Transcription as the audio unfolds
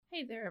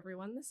Hey there,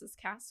 everyone. This is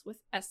Cass with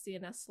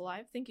SCNS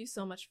Live. Thank you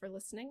so much for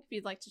listening. If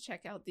you'd like to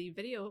check out the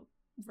video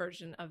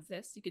version of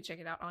this, you can check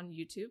it out on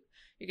YouTube.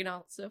 You can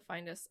also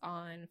find us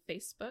on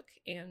Facebook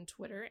and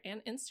Twitter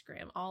and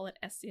Instagram, all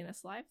at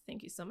SCNS Live.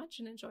 Thank you so much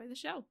and enjoy the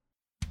show.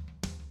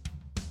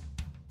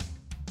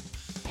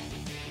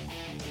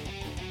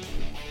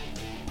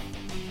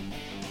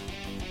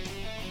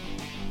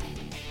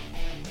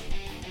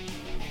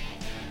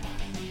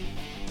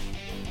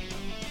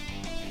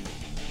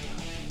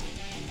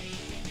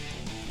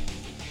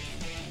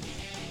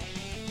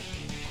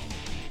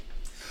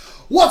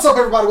 What's up,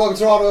 everybody? Welcome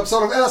to another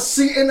episode of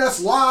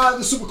SCNS Live,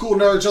 the Super Cool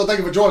Nerd Show. Thank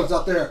you for joining us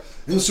out there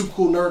in the Super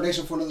Cool Nerd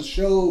Nation for another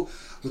show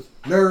with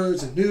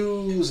nerds and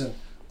news and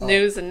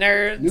News and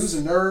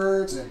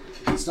nerds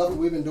and stuff that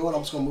we've been doing.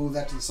 I'm just going to move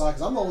that to the side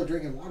because I'm only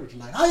drinking water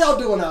tonight. How y'all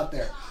doing out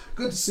there?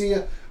 Good to see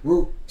you.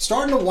 We're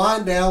starting to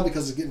wind down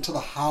because it's getting to the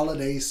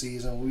holiday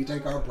season when we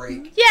take our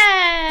break. Yay!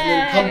 And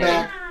then come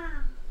back.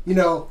 You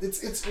know, we're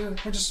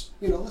just,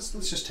 you know, let's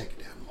just take it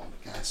down a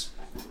moment, guys.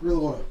 Really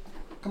want to,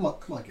 come on,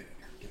 get it.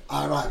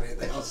 I don't have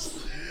anything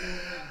else.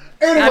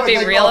 Anyway,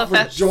 thank you all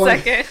for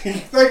joining.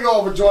 Thank you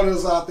all for joining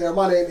us out there.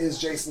 My name is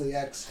Jason Lee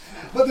X,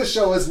 but this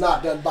show is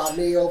not done by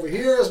me. Over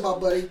here is my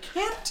buddy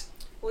Kent.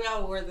 We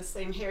all wear the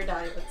same hair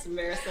dye. That's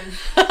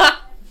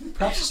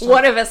embarrassing.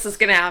 One of us is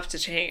gonna have to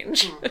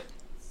change.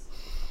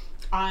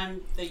 I'm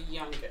the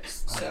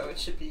youngest, so it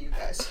should be you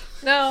guys.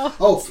 No.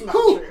 Oh,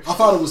 whew, I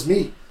thought it was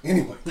me.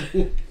 Anyway,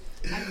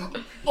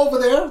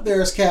 over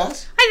there's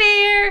Cass.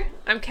 Hi there.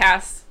 I'm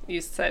Cass. You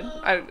said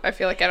I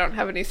feel like I don't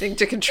have anything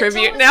to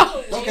contribute now.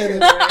 Okay, then.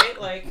 Right?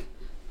 Like,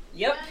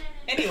 yep.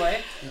 Anyway.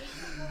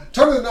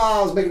 Turning the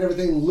knobs, making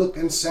everything look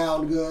and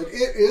sound good.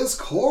 It is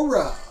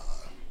Cora.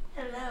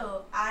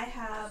 Hello, I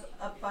have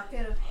a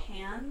bucket of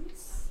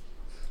hands.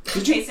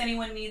 In case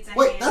anyone needs a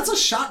Wait, hand. that's a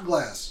shot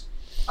glass.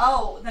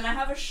 Oh, then I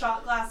have a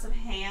shot glass of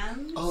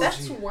hands. Oh,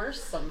 That's gee.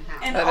 worse somehow.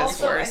 And That is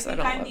also, worse. I I think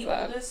don't I'm love the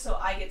that. oldest, so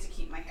I get to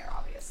keep my hair,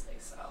 obviously.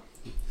 So.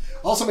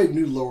 Also made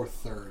new lower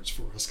thirds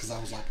for us because I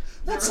was like,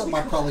 that's something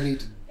I probably need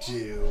to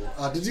do.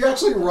 Did you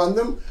actually run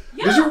them?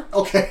 Yeah. Did you?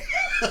 Okay.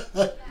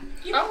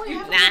 You probably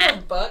have Nah.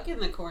 a bug in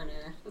the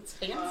corner. That's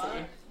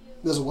fancy.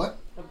 There's a what?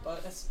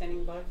 A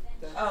spinning bug.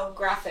 Oh.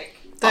 Graphic.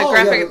 The Oh,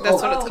 graphic, yeah,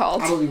 that's oh. what it's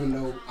called. I don't even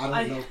know.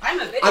 I don't know. I'm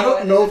a video I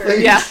don't know editor.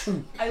 things. Yeah.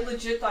 I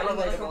legit thought you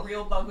like a Relatable.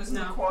 real bug was in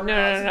the corner. No,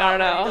 I was no, not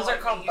no, ready no. to Those are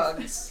called leave.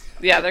 bugs.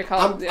 Yeah, they're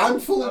called. I'm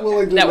fully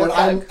willing to Network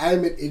admit bug.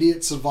 I'm an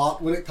idiot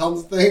savant when it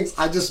comes to things.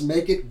 I just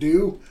make it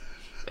do.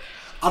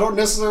 I don't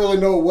necessarily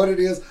know what it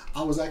is.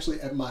 I was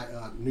actually at my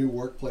new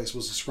workplace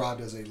was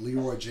described as a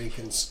Leroy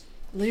Jenkins.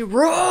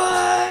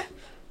 Leroy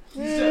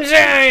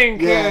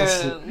Jenkins.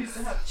 Yes.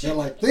 They're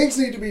like, things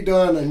need to be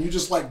done, and you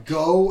just like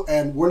go,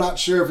 and we're not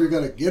sure if you're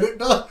going to get it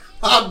done.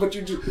 But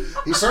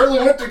he certainly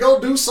went to go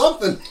do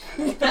something.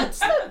 That's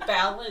the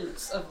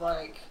balance of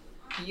like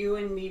you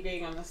and me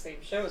being on the same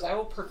shows. I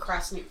will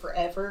procrastinate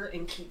forever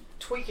and keep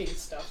tweaking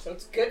stuff. So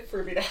it's good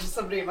for me to have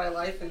somebody in my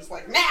life who's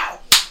like, now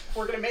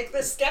we're gonna make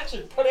this sketch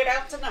and put it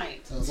out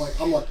tonight. So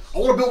I'm like, I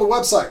want to build a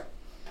website.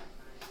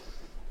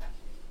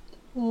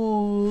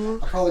 I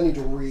probably need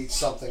to read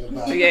something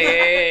about it.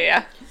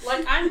 Yeah.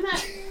 Like I'm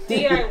that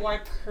DIY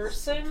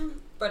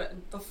person,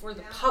 but before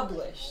the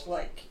publish,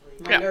 like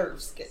my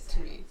nerves get to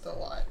me a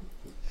lot.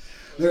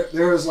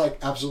 There is like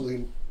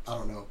absolutely, I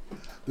don't know.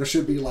 There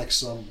should be like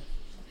some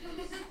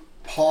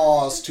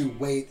pause to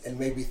wait and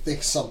maybe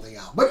think something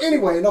out. But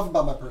anyway, enough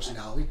about my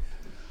personality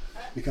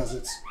because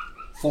it's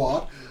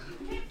flawed.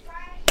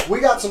 We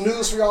got some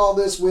news for y'all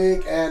this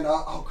week, and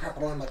oh crap,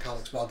 I don't have my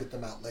comics, but I'll get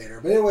them out later.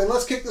 But anyway,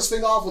 let's kick this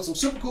thing off with some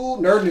super cool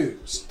nerd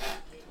news.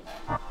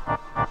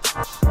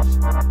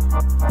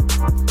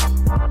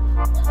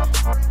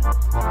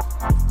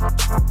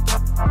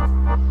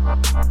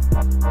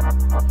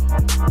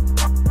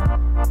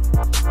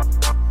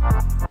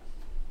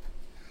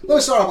 Let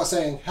me start off by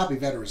saying Happy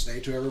Veterans Day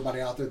to everybody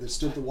out there that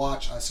stood to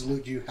watch. I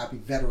salute you. Happy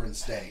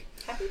Veterans Day.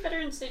 Happy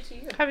Veterans Day to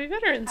you. Happy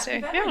Veterans Day.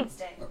 Happy Veterans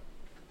Day.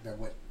 That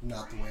went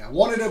not the way I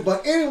wanted it.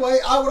 But anyway,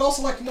 I would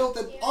also like to note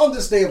that on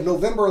this day of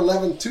November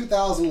 11,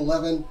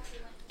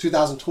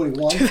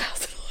 2021,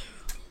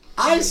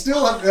 I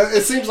still have,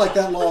 it seems like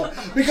that long,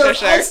 because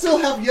Sure. I still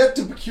have yet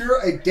to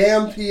procure a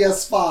damn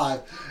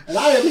PS5. And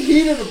I am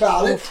heated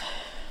about it.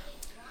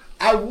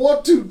 I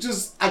want to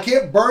I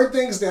can't burn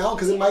things down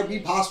because it might be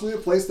possibly a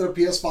place that a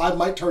PS5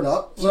 might turn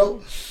up.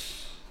 So,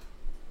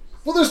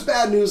 well, there's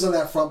bad news on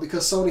that front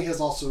because Sony has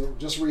also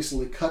just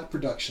recently cut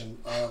production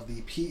of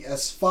the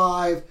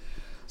PS5.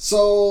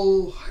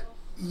 So,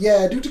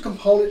 yeah, due to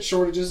component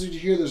shortages, did you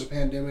hear there's a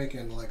pandemic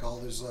and like all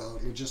these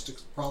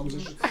logistics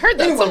problems? I heard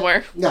that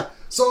somewhere. Yeah,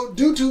 so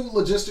due to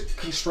logistic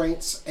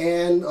constraints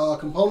and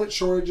component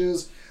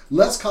shortages,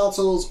 less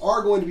consoles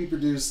are going to be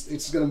produced.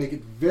 It's going to make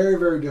it very,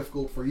 very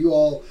difficult for you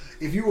all.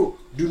 If you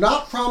do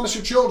not promise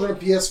your children a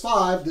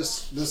PS5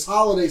 this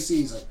holiday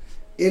season,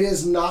 it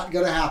is not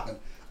going to happen.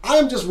 I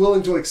am just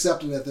willing to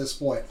accept it at this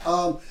point.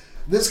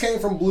 This came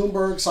from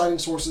Bloomberg, citing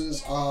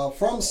sources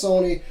from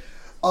Sony.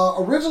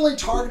 Originally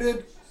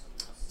targeted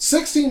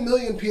 16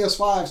 million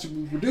PS5s to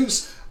be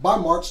produced by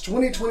March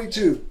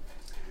 2022.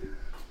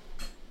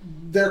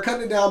 They're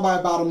cutting it down by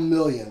about 1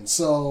 million.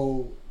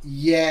 So,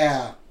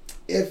 yeah.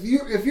 If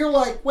you're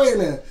like, wait a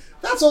minute,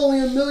 that's only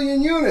 1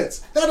 million units.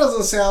 That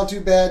doesn't sound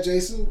too bad,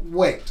 Jason.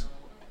 Wait.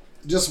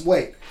 Just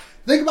wait.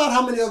 Think about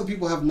how many other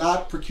people have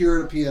not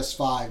procured a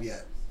PS5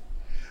 yet.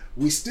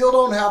 We still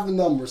don't have the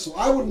numbers. So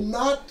I would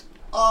not...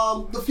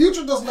 the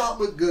future does not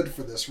look good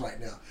for this right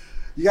now.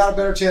 You got a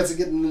better chance of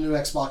getting the new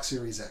Xbox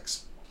Series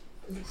X.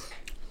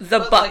 The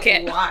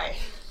bucket. Like, why?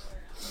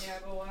 Yeah,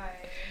 but why?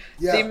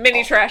 Yeah. The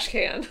mini trash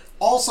can.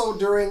 Also,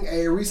 during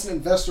a recent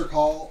investor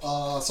call,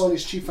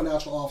 Sony's chief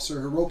financial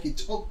officer, Hiroki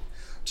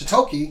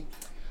Totoki,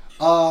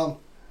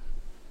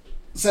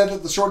 said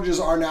that the shortages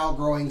are now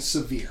growing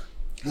severe.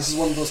 This is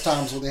one of those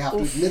times where they have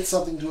to admit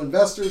something to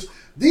investors.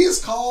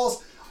 These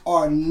calls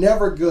are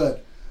never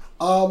good.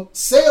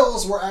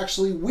 Sales were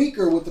actually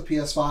weaker with the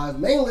PS5,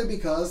 mainly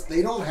because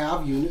they don't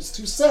have units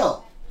to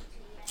sell.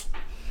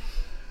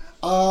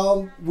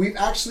 We've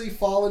actually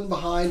fallen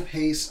behind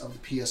pace of the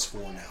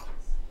PS4 now.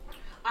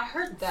 I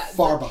heard that.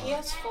 Far the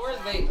behind.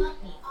 PS4,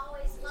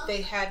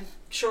 they had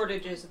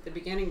shortages at the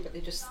beginning, but they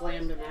just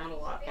slammed them out a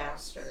lot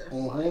faster.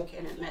 Like,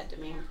 and it met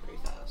demand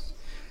pretty fast.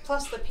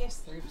 Plus, the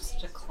PS3 was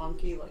such a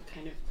clunky, like,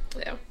 kind of...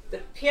 Yeah.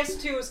 The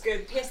PS2 was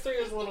good.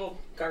 PS3 was a little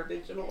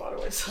garbage in a lot of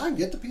ways. Can I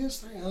get the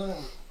PS3? I don't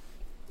know.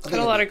 Had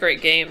a lot of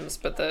great games,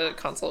 but the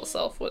console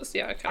itself was,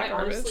 kind I of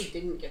garbage. honestly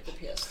didn't get the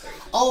PS3.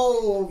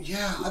 Oh,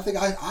 yeah. I think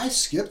I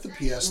skipped the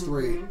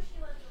PS3.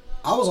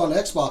 I was on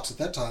Xbox at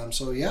that time,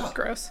 so yeah.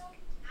 Gross.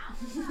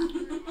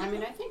 I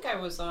mean, I think I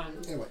was on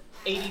Anyway.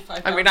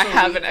 85. I mean, I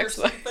have an or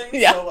Xbox. something,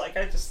 Yeah. So, like,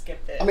 I just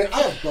skipped it. I mean,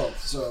 I have both,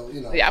 so,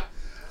 you know. Yeah.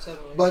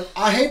 Totally. But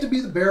I hate to be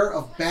the bearer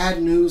of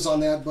bad news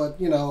on that, but,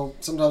 you know,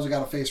 sometimes we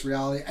got to face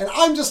reality. And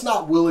I'm just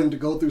not willing to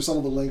go through some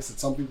of the links that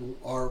some people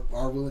are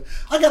willing.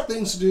 I got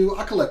things to do.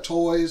 I collect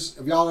toys.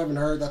 If y'all haven't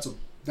heard, that's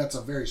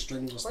a very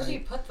strenuous Where do you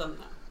thing. put them,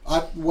 though?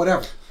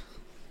 Whatever.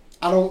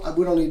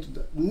 We don't need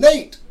to.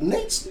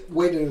 Nate's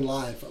waited in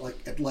line for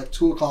at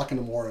 2 o'clock in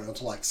the morning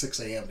until like 6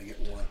 a.m. to get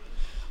one.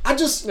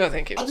 No,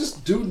 thank you. I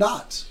just do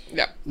not.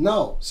 Yeah.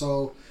 No.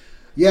 So,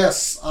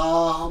 yes.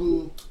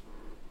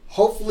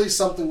 Hopefully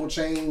something will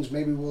change.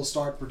 Maybe we'll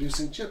start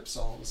producing chips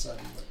all of a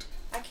sudden. But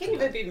I can't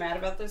even be mad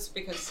about this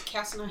because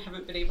Cass and I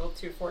haven't been able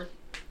to afford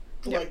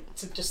to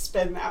just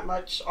spend that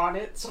much on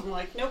it. So I'm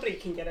like, nobody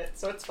can get it,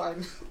 so it's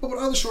fine. But with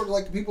other short,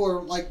 people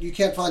are like, you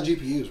can't find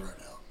GPUs right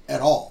now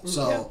at all.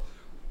 So,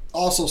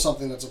 also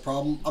something that's a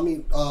problem. I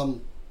mean,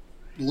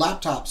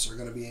 laptops are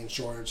going to be in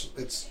shortage.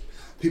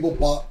 People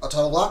bought a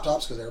ton of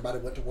laptops because everybody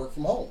went to work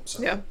from home.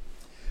 So,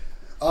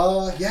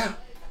 yeah.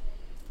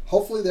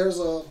 Hopefully there's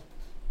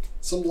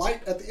some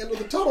light at the end of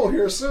the tunnel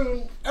here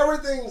soon.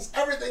 Everything's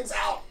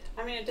out.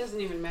 I mean, it doesn't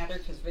even matter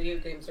because video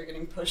games are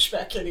getting pushed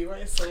back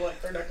anyway, so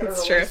they're not going to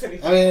That's release true.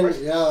 anything. I mean,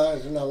 yeah,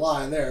 there's no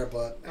lying there,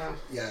 but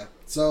yeah.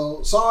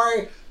 So,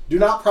 sorry. Do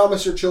not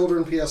promise your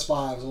children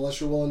PS5s unless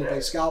you're willing to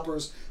pay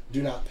scalpers.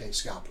 Do not pay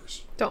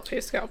scalpers. Don't pay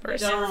scalpers.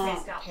 Don't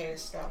pay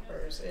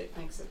scalpers. It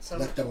makes it so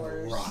Let much them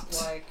worse.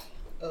 rot. Like,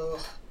 ugh.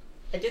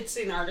 I did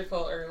see an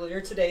article earlier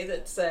today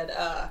that said,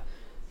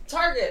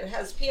 Target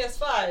has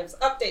PS5s.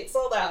 Update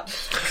sold out.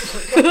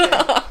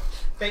 Okay.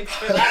 Thanks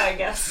for that, I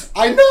guess.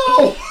 I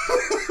know!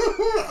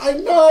 I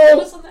It know!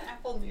 was on the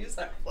Apple News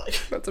app. Like,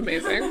 That's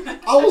amazing.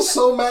 I was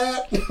so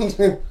mad.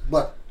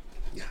 But,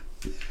 yeah.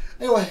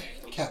 Anyway,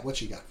 Kat,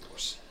 what you got for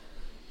us?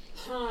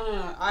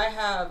 I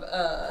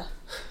have,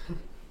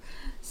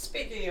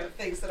 speaking of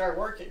things that are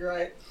working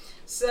right.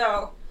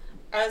 So,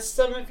 as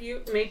some of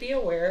you may be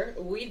aware,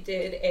 we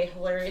did a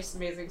hilarious,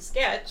 amazing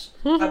sketch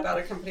about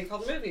a company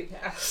called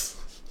MoviePass.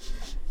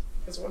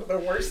 It's one of the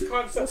worst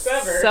concepts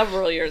ever.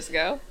 Several years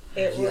ago.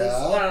 It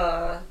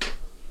was,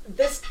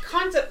 this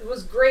concept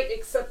was great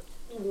except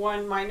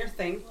one minor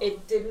thing.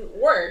 It didn't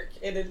work.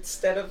 And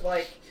instead of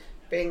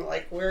being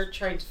like, we're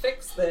trying to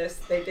fix this,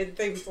 they did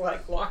things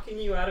like locking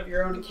you out of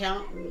your own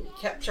account and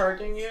kept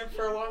charging you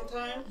for a long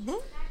time.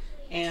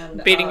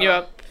 And Beating you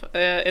up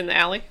in the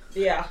alley.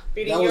 Yeah,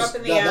 beating you up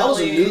in the alley. That was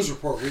a news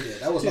report we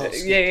did. That was not a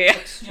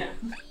skit.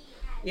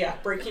 Yeah,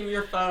 breaking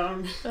your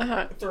phone,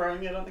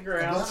 throwing it on the I'm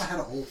ground. glad I had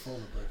an old phone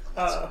to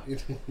break.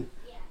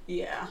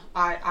 Yeah,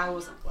 I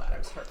wasn't glad. I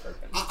was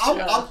heartbroken.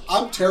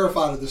 I'm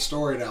terrified of this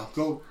story now.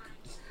 Go.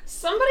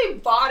 Somebody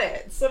bought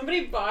it.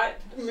 Somebody bought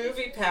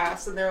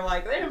MoviePass, and they're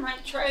like, they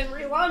might try and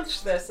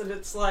relaunch this, and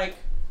it's like,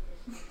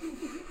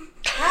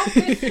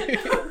 shouldn't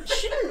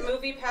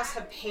MoviePass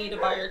have paid a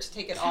buyer to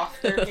take it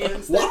off their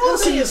hands? Well, That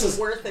honestly, company this is is-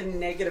 worth a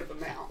negative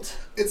amount.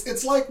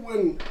 It's like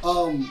when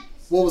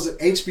what was it?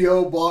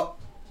 HBO bought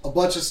a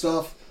bunch of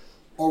stuff,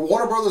 or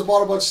Warner Brothers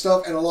bought a bunch of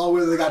stuff, and along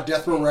with it they got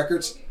Death Row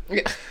Records.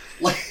 Yeah.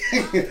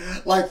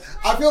 Like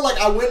I feel like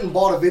I went and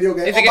bought a video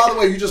game. Oh, by the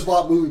way, you just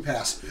bought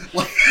MoviePass.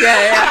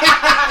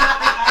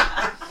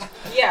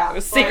 Yeah. It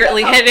was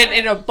secretly hidden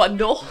in a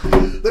bundle.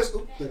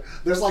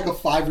 There's like a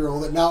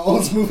 5-year-old that now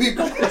owns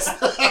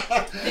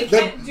MoviePass. They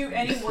can't do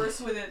any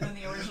worse with it than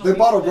the original. They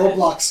bought a people did.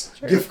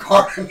 Roblox gift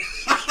card.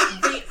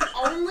 The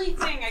only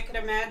thing I could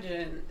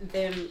imagine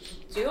them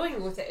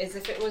doing with it is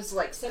if it was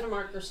like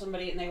Cinemark or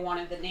somebody and they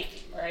wanted the name,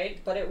 right?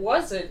 But it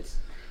wasn't.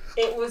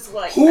 It was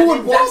like Who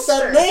would want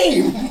that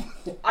name?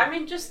 I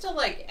mean, just to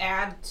like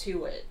add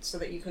to it so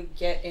that you could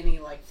get any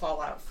like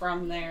fallout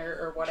from there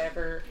or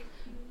whatever.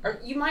 Or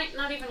you might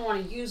not even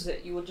want to use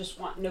it. You would just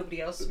want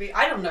nobody else to be.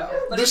 I don't know.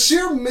 But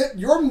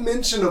your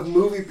mention of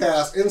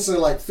MoviePass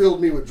instantly like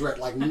filled me with dread.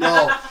 Like,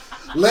 no,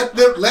 let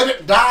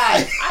it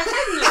die. I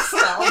had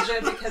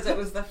nostalgia because it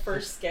was the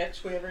first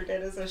sketch we ever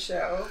did as a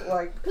show.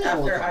 Like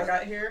after I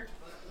got here,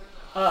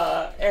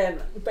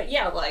 but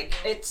yeah, like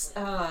it's.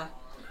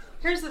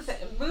 Here's the thing: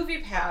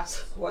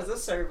 MoviePass was a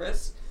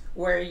service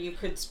where you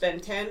could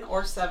spend $10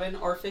 or $7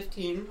 or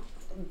 $15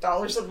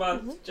 a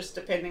month, just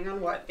depending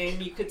on what,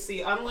 and you could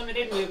see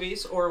unlimited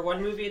movies or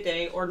one movie a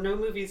day or no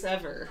movies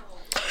ever.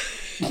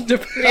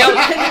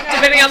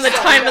 Depending on the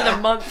time of the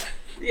month.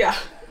 Yeah.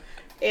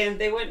 And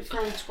they went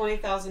from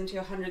 20,000 to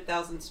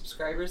 100,000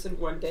 subscribers in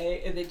one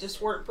day, and they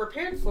just weren't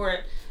prepared for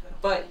it.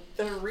 But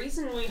the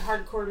reason we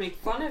hardcore make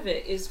fun of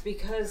it is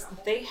because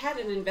they had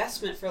an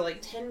investment for like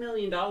 $10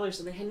 million, and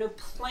they had no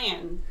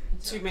plan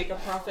to make a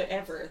profit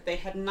ever. They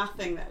had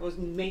nothing that would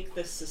make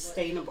this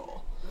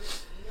sustainable.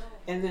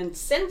 And then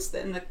since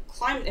then, the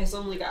climate has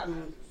only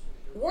gotten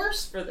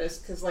worse for this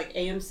because like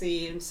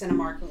AMC and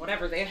Cinemark and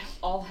whatever, they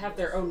all have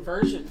their own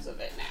versions of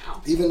it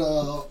now. Even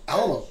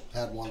Alamo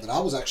had one that I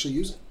was actually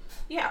using.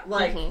 Yeah,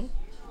 like,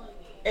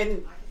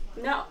 and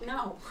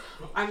no.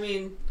 I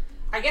mean,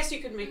 I guess you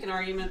could make an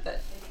argument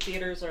that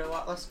theaters are a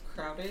lot less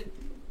crowded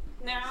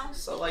now,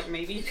 so like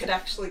maybe you could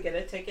actually get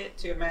a ticket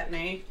to a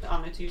matinee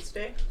on a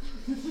Tuesday.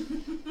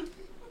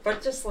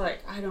 But just like,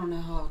 I don't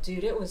know,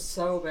 dude, it was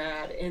so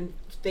bad. And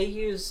they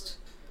used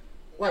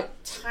like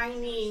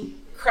tiny,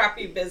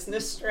 crappy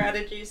business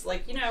strategies.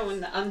 Like, you know,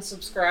 when the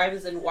unsubscribe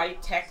is in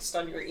white text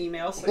on your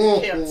email so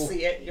you can't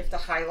see it. You have to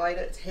highlight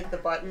it to hit the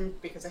button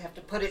because they have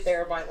to put it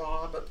there by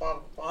law, but blah,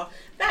 blah, blah.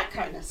 That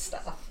kind of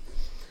stuff.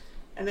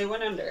 And they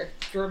went under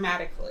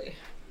dramatically.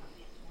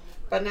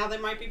 But now they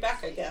might be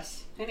back, I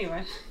guess.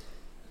 Anyway.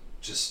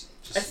 Just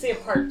I see a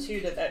part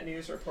 2 to that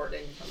news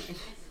reporting coming.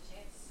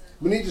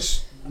 We need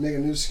to make a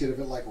news skit of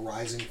it like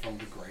rising from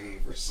the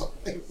grave or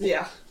something.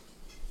 Yeah.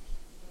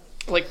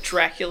 Like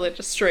Dracula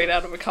just straight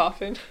out of a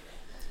coffin.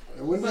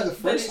 It wouldn't be the But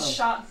first it's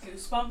time. shot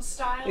Goosebumps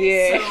style,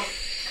 Yeah.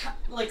 so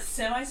like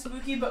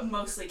semi-spooky but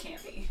mostly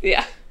campy.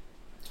 Yeah.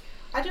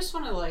 I just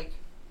want to like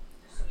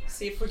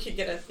see if we could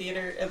get a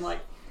theater and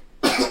like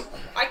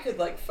I could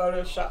like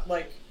Photoshop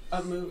like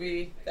a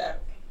movie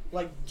that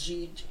like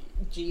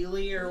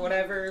Geely or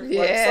whatever,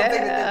 like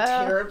something that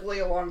did terribly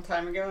a long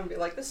time ago, and be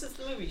like, this is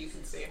the movie you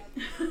can see.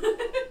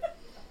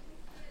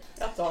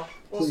 That's all.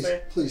 We'll see.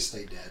 Please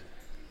stay dead.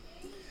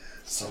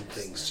 Some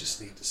things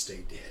just need to stay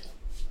dead.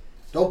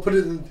 Don't put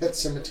it in Pet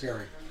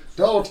Cemetery.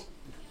 Don't.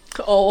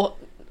 Oh,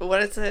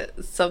 what is it?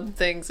 Some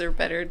things are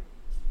better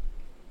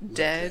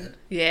dead.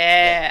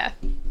 Yeah.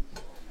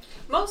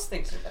 Most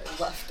things are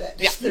better left dead.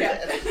 Yeah.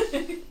 Dead.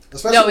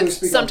 Especially No, when we it's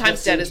speak on sometimes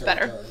Pet dead is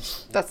Cemetery better.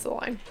 terms. That's the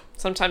line.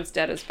 Sometimes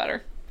dead is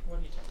better. What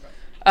are you talking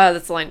about?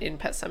 That's the line in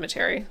Pet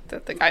Cemetery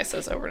that the guy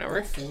says over and over.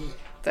 Okay.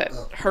 That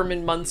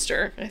Herman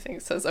Munster, I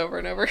think, says over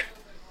and over.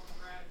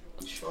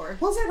 Sure.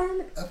 Was that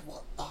Herman?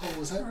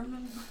 Was that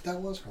Herman?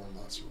 That was Herman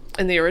Monster.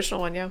 In the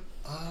original one, yeah.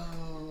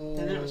 Oh.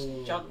 And then it was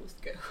John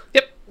Lithgow.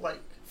 Yep. Like,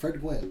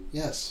 Fred Gwynn.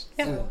 Yes.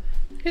 Yeah. Anyway.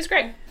 He's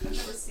great. I've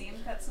never seen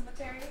Pet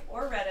Cemetery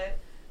or read it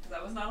because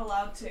I was not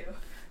allowed to.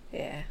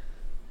 Yeah.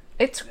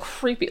 It's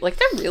creepy. Like,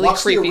 they're really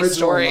Watch the creepy original,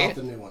 story. not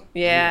the new one.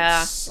 Yeah.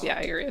 Yes. Yeah,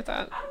 I agree with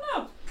that. I don't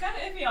know. Kind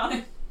of iffy on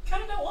it.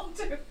 Kind of don't want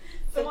to. the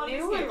Don't want to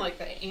new see one, it. like,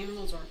 the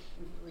animals aren't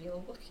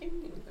real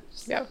looking.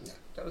 Yeah.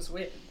 That was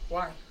weird.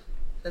 Why?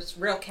 There's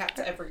real cats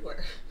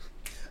everywhere.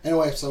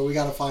 Anyway, so we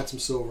got to find some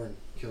silver and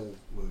kill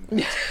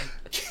movie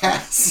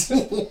cats.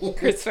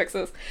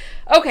 Crucifixes.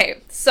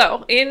 Okay,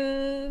 so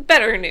in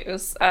better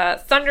news,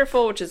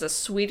 Thunderful, which is a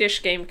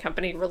Swedish game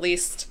company,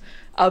 released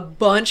a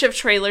bunch of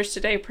trailers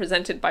today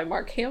presented by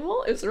Mark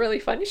Hamill. It was really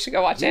fun. You should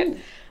go watch it.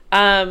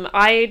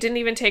 I didn't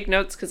even take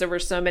notes because there were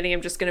so many.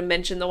 I'm just going to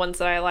mention the ones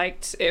that I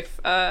liked. If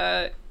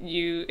I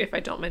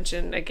don't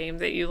mention a game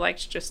that you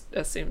liked, just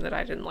assume that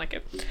I didn't like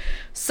it.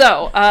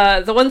 So,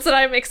 the ones that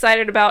I'm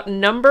excited about,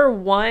 number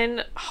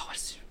one,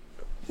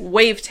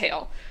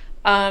 Wavetail.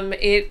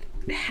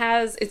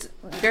 It's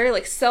very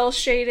like cell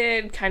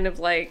shaded, kind of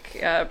like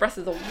Breath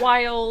of the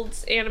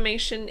Wild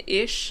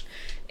animation-ish.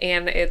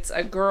 And it's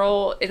a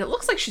girl, and it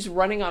looks like she's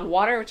running on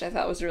water, which I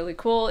thought was really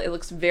cool. It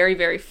looks very,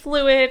 very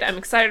fluid. I'm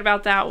excited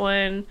about that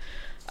one.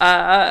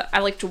 I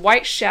liked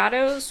White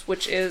Shadows,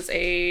 which is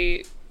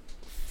a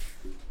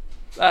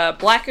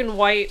black and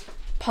white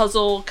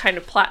puzzle kind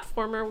of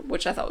platformer,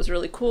 which I thought was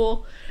really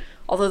cool.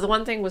 Although the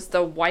one thing was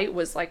the white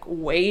was like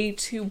way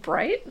too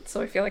bright,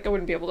 so I feel like I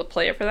wouldn't be able to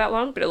play it for that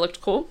long, but it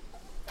looked cool.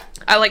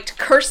 I liked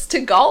Curse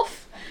to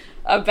Golf,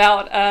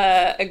 about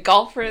a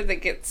golfer that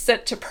gets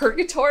sent to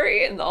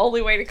purgatory, and the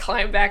only way to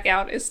climb back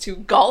out is to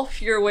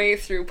golf your way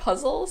through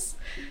puzzles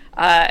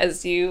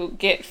as you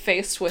get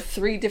faced with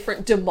 3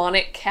 different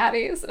demonic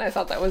caddies, and I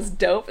thought that was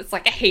dope. It's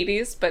like a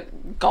Hades,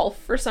 but golf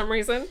for some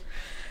reason.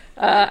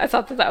 I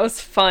thought that was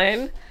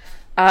fun.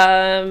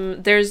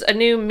 There's a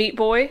new Meat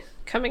Boy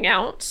coming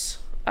out,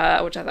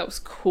 which I thought was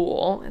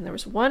cool. And there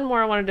was one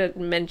more I wanted to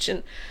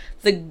mention.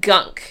 The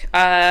Gunk.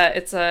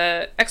 It's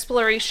a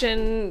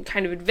exploration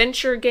kind of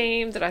adventure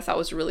game that I thought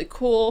was really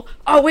cool.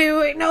 Oh,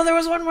 wait. No, there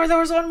was one more.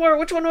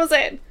 Which one was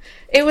it?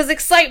 It was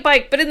Excite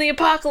Bike, but in the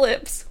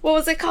apocalypse. What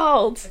was it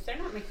called? If they're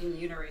not making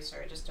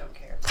Uniracer, I just don't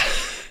care.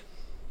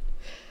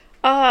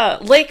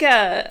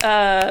 Leica,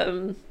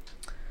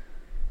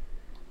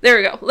 there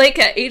we go.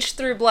 Leica, H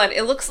through Blood.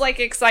 It looks like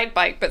Excite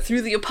Bike, but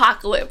through the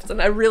apocalypse,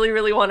 and I really,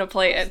 really want to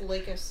play it.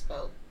 What's Leica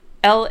spelled?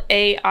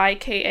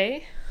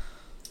 Laika.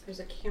 There's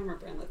a camera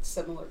brand that's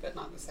similar but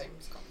not the same.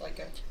 It's called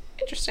Leica.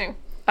 Interesting.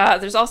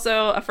 There's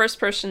also a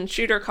first-person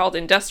shooter called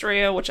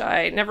Industria, which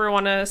I never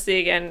want to see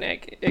again.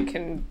 It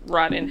can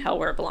rot in hell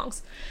where it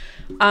belongs.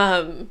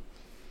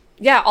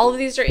 Yeah, all of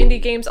these are indie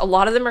games. A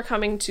lot of them are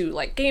coming to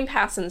like Game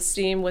Pass and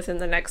Steam within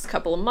the next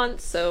couple of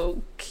months,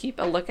 so keep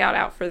a lookout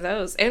out for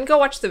those. And go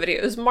watch the video.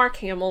 It was Mark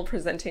Hamill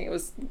presenting. It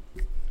was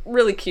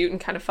really cute and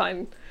kind of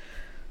fun.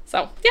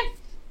 So, yeah.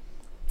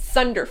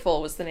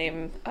 Thunderful was the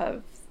name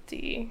of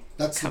the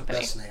company. The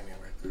best naming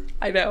right there.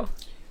 I know.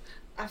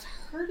 I've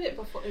heard it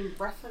before in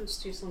reference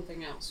to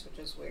something else, which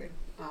is weird.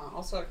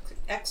 Also,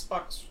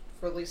 Xbox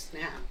released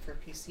an app for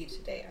PC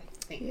today, I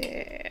think.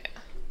 Yeah.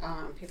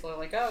 People are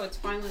like, oh, it's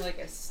finally like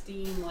a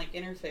Steam like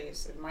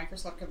interface, and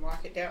Microsoft can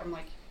lock it down. I'm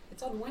like,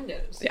 it's on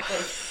Windows. Yeah.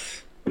 Like,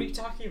 what are you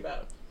talking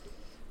about?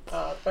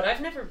 But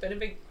I've never been a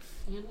big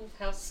fan of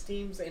how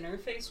Steam's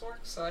interface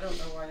works, so I don't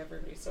know why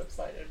everybody's so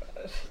excited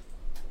about it.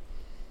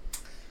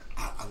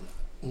 I'm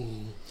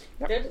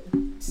not.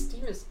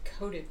 Steam is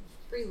coded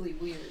really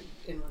weird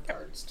in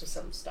regards to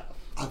some stuff.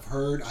 I've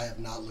heard. I have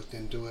not looked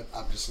into it.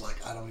 I'm just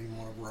like, I don't even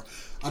want to work.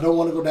 I don't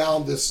want to go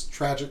down this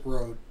tragic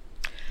road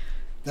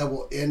that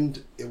will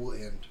end. It will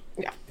end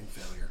in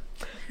failure.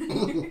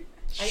 I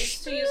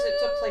used to use it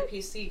to play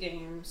PC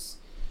games,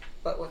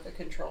 but with a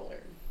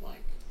controller.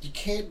 Like, you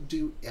can't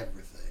do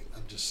everything.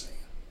 I'm just saying.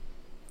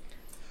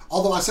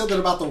 Although I said that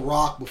about The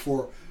Rock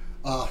before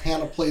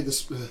Hannah played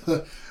this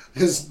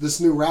this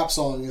new rap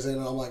song, and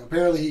I'm like,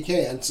 apparently he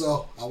can.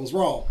 So I was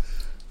wrong.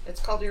 It's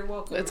called You're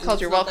Welcome. It's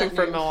called You're Welcome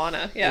from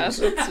Moana. Yeah.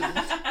 This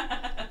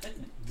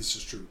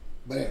is true.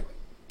 But anyway.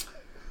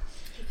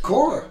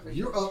 Cora,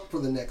 you're up for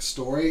the next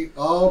story.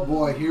 Oh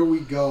boy, here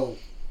we go.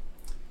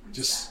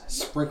 Just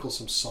sprinkle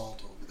some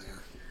salt over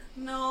there.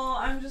 No,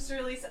 I'm just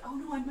really sad. Oh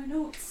no, I'm my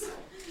notes.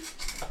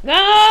 No!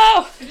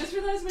 I just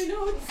realized my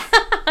notes.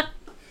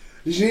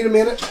 Did you need a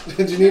minute?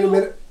 Did you need a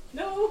minute?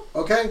 No.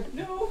 Okay.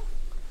 No.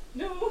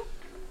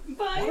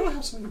 Why do I Bye.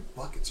 have so many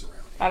buckets around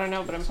here? I don't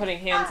know, but I'm putting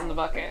hands in the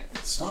bucket.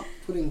 Stop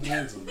putting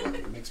hands in the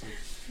bucket. It makes me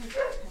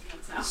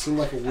seem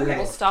like a weirdo.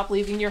 Well, stop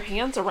leaving your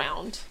hands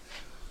around.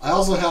 I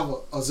also have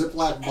a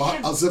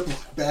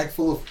Ziploc bag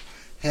full of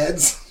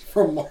heads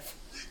from Marvel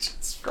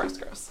Legends.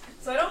 Gross.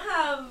 So I don't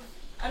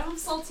have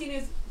salty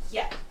news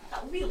yet.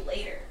 That will be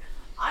later.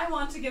 I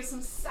want to give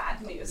some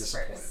sad news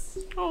first.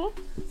 Oh.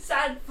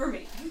 Sad for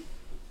me,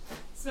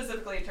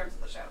 specifically in terms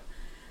of the show.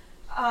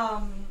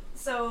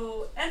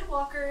 So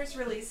Endwalker's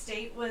release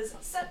date was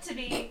set to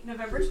be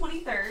November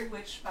 23rd,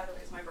 which, by the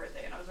way, is my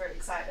birthday, and I was very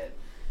excited.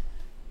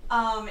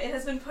 It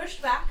has been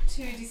pushed back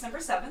to December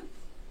 7th,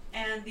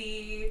 and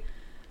the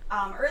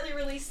early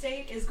release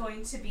date is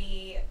going to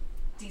be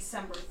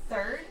December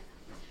 3rd.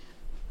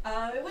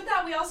 With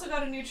that, we also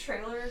got a new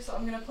trailer, so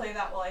I'm going to play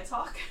that while I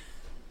talk.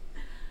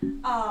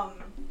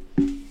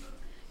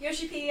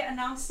 Yoshi P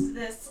announced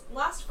this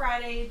last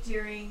Friday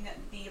during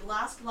the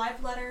last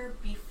live letter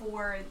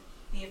before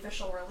the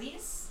official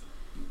release,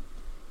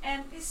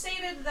 and he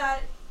stated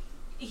that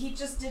he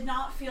just did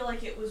not feel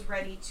like it was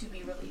ready to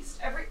be released.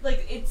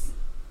 It's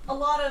a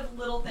lot of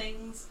little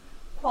things,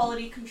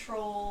 quality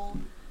control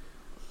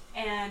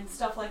and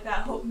stuff like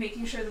that,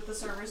 making sure that the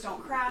servers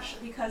don't crash,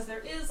 because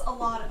there is a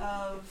lot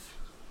of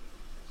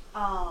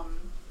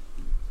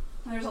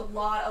there's a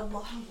lot of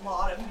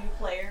new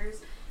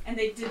players, and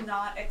they did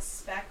not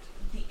expect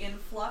the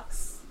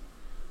influx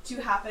to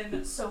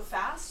happen so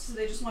fast, so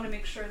they just want to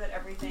make sure that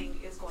everything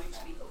is going to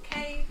be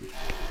okay,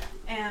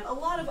 and a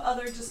lot of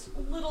other just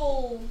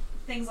little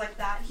things like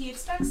that. He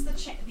expects the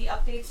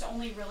updates to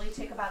only really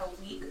take about a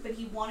week, but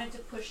he wanted to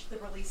push the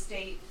release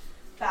date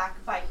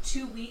back by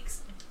 2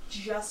 weeks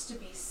just to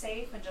be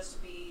safe and just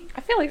to be...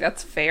 I feel like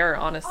that's fair,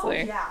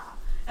 honestly. Oh, yeah.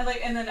 And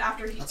then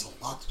after he... That's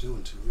a lot to do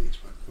in 2 weeks,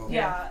 but... Well,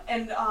 yeah,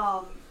 and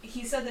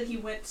he said that he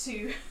went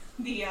to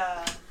the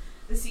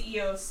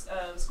CEO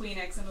of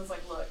SCNS and was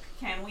like, look,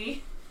 can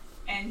we?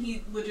 And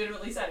he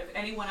legitimately said, if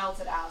anyone else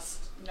had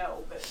asked,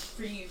 no, but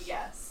for you,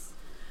 yes.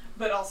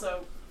 But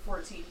also,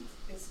 14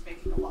 is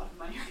making a lot of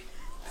money right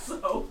now,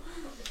 so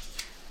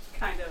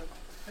kind of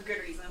a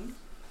good reason.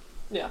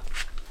 Yeah.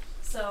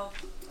 So...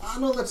 I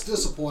know that's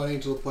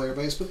disappointing to the player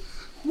base, but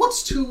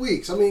what's 2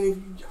 weeks? I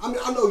mean,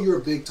 I know you're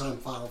a big-time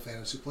Final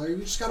Fantasy player.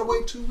 You just gotta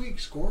wait 2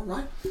 weeks, Cora,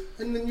 right?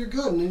 And then you're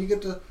good, and then you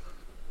get to,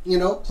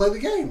 play the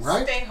game,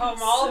 right? Stay home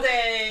all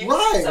day.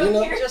 Right,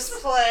 So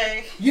just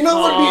play. You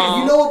know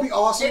what would be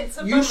awesome? It's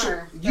a You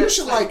bummer.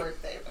 should like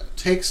birthday, but...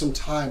 take some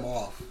time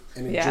off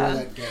and enjoy Yeah.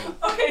 that game.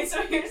 Okay,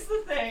 so here's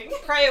the thing.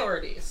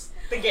 Priorities.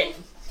 The game.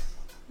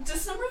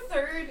 December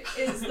 3rd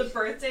is the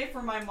birthday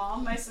for my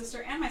mom, my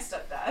sister, and my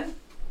stepdad.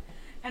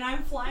 And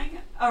I'm flying,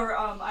 or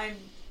I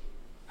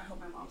hope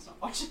my mom's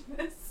not watching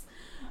this.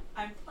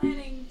 I'm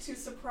planning to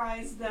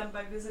surprise them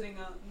by visiting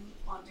them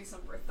on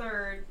December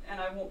 3rd, and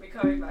I won't be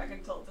coming back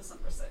until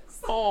December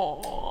 6th.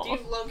 Aww. Do you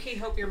low-key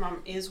hope your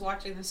mom is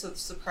watching this so the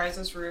surprise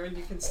is ruined?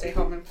 You can stay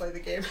home and play the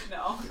game.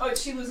 No. Oh,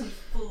 she was in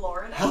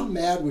Florida? How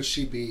mad would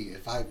she be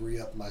if I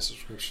re-upped my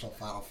subscription on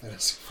Final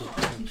Fantasy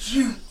XIV?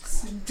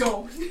 Jukes,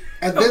 don't.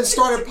 And then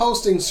started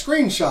posting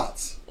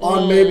screenshots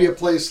on maybe a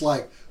place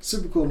like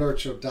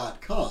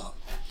supercoolnurture.com.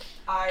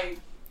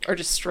 Or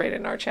just straight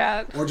in our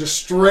chat. Or just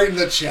straight in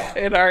the chat.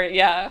 In our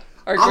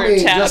group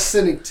chat. Just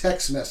sending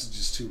text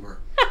messages to her.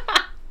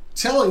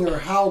 Telling her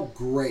how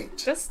great.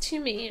 That's too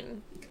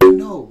mean. I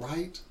know,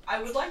 right?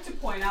 I would like to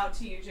point out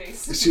to you,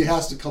 Jason, She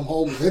has to come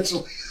home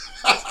eventually.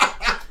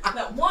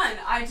 that one,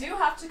 I do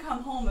have to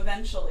come home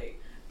eventually.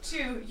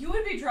 Two, you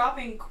would be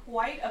dropping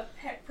quite a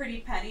pretty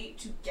penny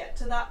to get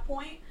to that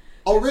point.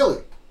 Oh,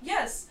 really?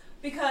 Yes,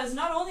 because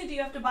not only do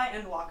you have to buy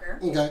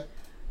Endwalker, Okay.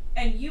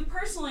 and you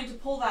personally, to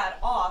pull that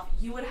off,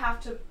 you would have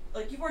to,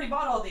 like, you've already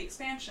bought all the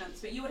expansions,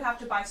 but you would have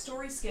to buy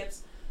story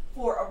skips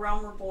for A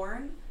Realm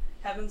Reborn,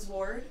 Heaven's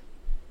Ward,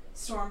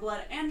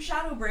 Stormblood, and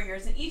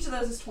Shadowbringers, and each of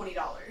those is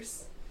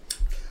 $20.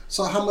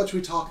 So how much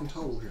we talking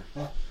total here?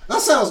 Huh?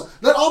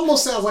 That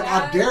almost sounds like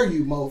I dare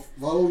you,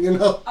 mofo, you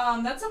know?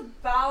 That's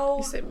about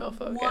You say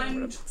mofo again,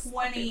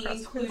 120,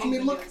 including the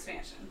look- new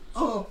expansion.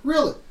 Oh,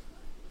 really?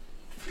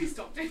 Please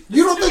don't do this.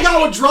 You don't think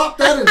I would drop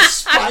that in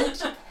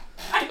spite?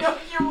 I know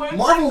you would.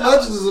 Marvel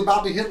Legends is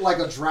about to hit like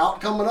a drought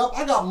coming up.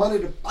 I got money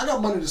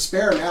to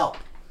spare now.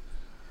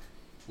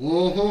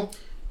 Mm-hmm.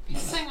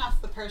 Pissing off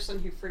the person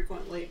who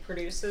frequently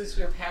produces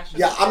your passion.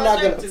 Yeah, I'm not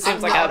project gonna. is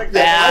Seems not like a good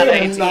bad I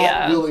idea. am not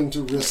idea. willing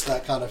to risk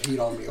that kind of heat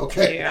on me.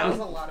 Okay. Yeah. That was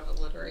a lot of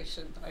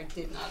alliteration that I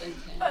did not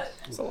intend.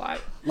 It's a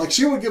lot. Like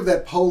she would give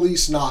that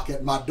police knock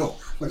at my door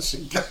when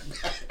she got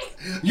back.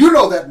 You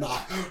know that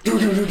knock.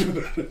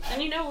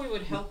 And you know we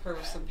would help her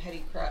with some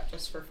petty crap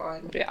just for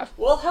fun. Yeah.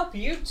 We'll help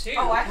you too.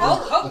 Oh, I we'll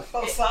have- help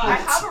both sides. I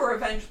have a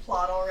revenge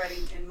plot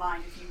already in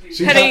mind if you do.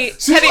 She- Petty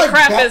She's like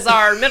crap Bat- is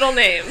our middle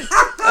name.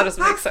 That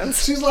doesn't make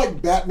sense. She's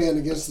like Batman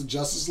against the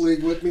Justice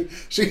League with me.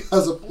 She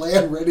has a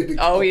plan ready to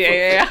go. Oh, yeah, for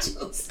yeah, yeah.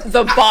 vengeance.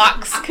 The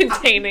box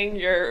containing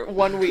your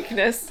one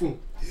weakness.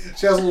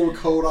 She has a little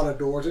code on a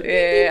door. Just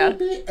Yeah. beep,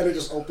 beep, beep, and it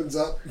just opens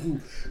up.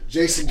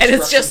 Jason's And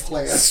it's just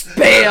plan.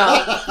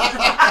 spam.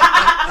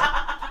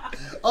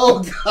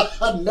 Oh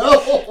God,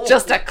 no!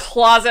 Just a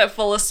closet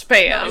full of No,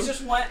 spam.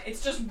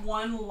 it's just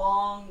one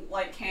long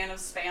like can of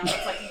spam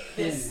that's like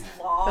this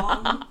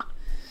long.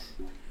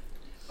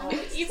 I mean,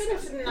 even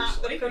if it's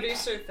not the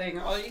producer thing,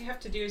 all you have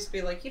to do is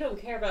be like, you don't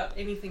care about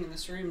anything in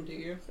this room, do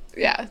you?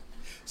 Yeah.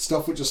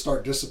 Stuff would just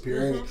start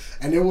disappearing,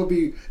 and it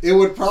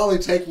would probably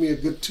take me a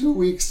good 2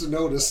 weeks to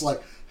notice.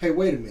 Like, hey,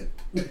 wait a minute.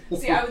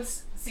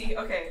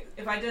 Okay,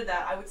 if I did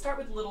that, I would start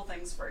with little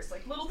things first,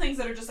 like little things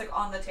that are just like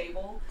on the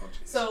table. Oh,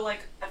 jeez. So like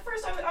at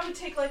first I would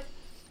take like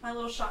my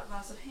little shot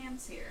glass of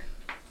hams here,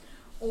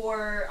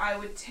 or I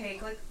would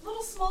take like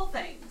little small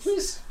things.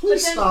 Please then-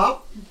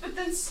 stop. But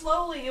then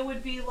slowly it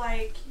would be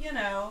like,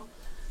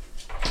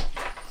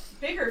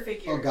 bigger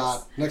figures. Oh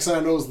God! Next thing I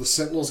know is the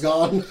Sentinel's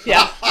gone.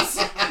 Yeah.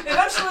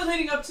 Eventually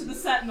leading up to the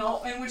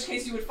Sentinel, in which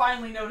case you would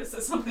finally notice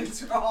that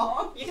something's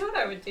wrong. You know what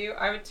I would do?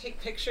 I would take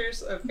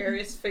pictures of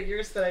various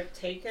figures that I've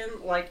taken,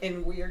 like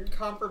in weird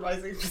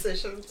compromising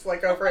positions,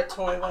 like over a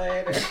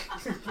toilet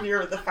or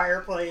near the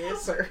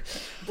fireplace or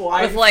With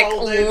like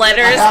blindfolded.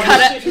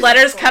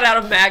 letters cut out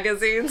of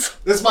magazines.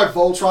 This is my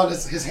Voltron.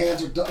 His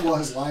hands are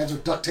his lines are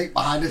duct taped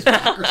behind his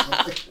back or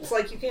something. It's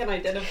like you can't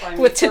identify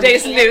me With from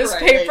today's handwriting.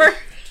 newspaper.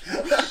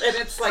 And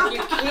it's like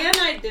you can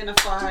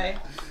identify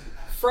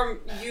from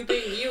you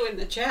being you in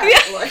the chat.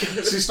 Yeah. Like,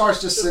 She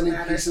starts just sending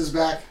pieces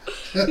back.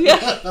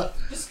 Yeah.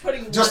 Just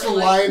putting Just a one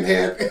lion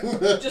leg,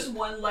 head. just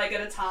one leg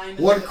at a time.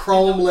 One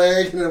chrome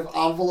leg and an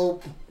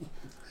envelope.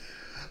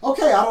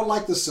 Okay, I don't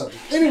like this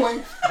subject.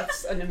 Anyway,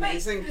 That's an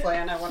amazing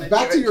plan. I want to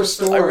back do to it your just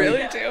so- story. I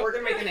really do. We're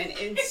gonna make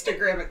an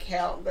Instagram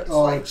account that's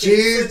Oh, like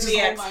jeez. the Oh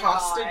my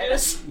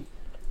ex-hostages.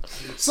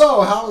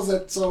 So how is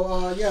it?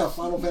 So yeah,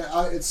 Final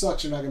Fantasy. It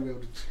sucks. You're not gonna be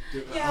able to do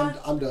it. Yeah.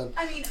 I'm done.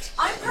 I mean,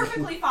 I'm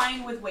perfectly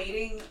fine with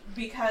waiting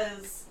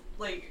because,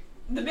 like,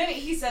 the minute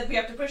he said we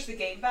have to push the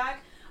game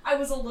back, I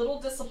was a little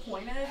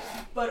disappointed,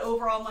 but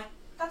overall I'm like,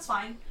 that's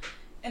fine.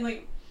 And,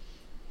 like,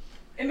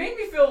 it made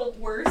me feel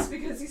worse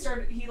because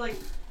he like,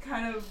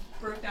 kind of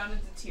broke down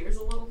into tears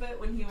a little bit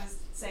when he was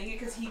saying it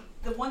because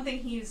the one thing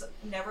he's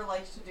never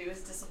liked to do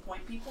is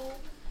disappoint people.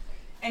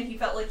 And he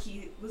felt like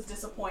he was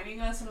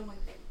disappointing us, and I'm like,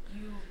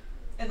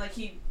 and, like,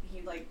 he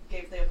like,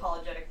 gave the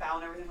apologetic bow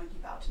and everything, like, you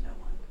bow to no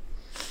one.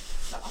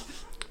 Stop.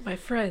 My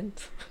friend.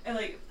 And,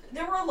 like,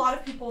 there were a lot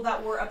of people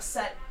that were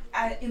upset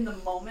in the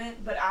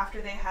moment, but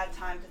after they had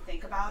time to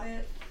think about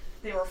it,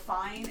 they were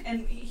fine.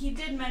 And he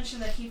did mention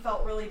that he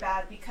felt really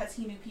bad because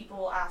he knew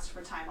people asked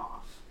for time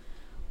off.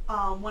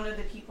 one of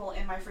the people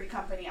in my free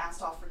company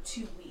asked off for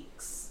 2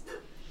 weeks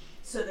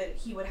so that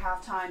he would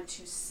have time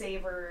to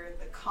savor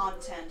the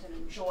content and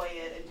enjoy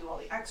it and do all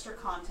the extra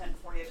content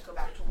before he had to go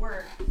back to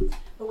work.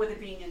 But with it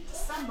being in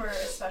December,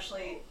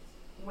 especially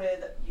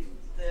with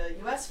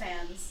the US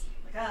fans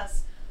like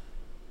us,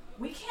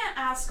 we can't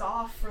ask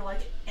off for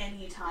like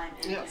any time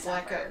in December.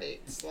 Blackout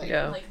dates.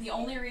 Like the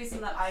only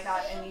reason that I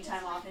got any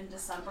time off in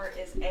December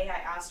is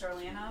I asked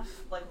early enough,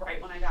 like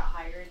right when I got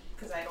hired,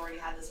 because I'd already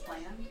had this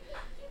planned,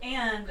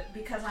 and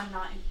because I'm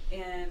not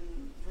in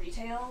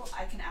retail,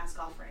 I can ask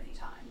off for any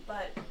time.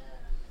 But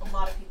a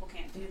lot of people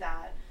can't do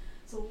that,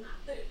 so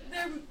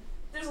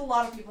there's a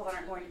lot of people that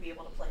aren't going to be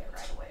able to play it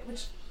right away,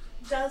 which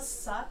does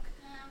suck.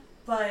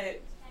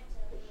 But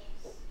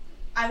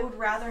I would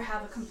rather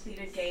have a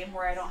completed game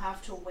where I don't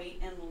have to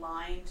wait in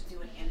line to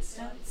do an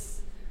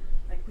instance,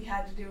 like we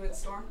had to do in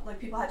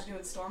people had to do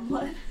in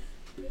Stormblood.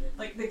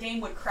 Like the game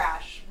would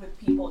crash with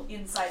people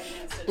inside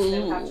the instance. They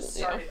would have to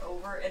start it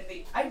over, and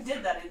I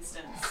did that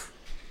instance.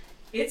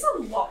 It's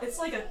a lot. It's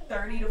like a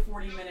 30 to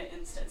 40 minute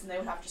instance, and they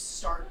would have to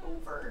start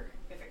over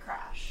if it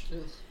crashed.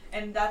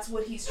 And that's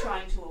what he's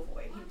trying to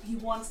avoid. He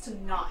wants to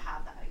not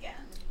have that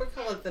again. We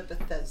call it the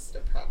Bethesda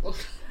problem.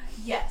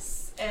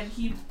 Yes, and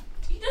he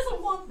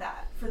doesn't want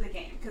that for the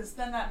game, because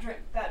then that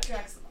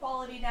drags the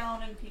quality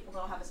down and people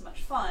don't have as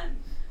much fun.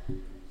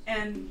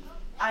 And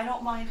I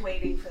don't mind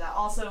waiting for that.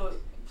 Also,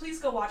 please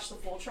go watch the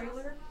full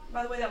trailer.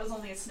 By the way, that was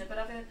only a snippet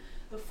of it.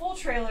 The full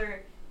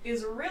trailer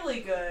is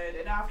really good,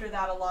 and after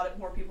that a lot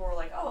more people were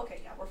like, oh, okay,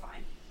 yeah, we're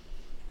fine.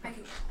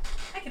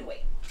 I can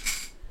wait.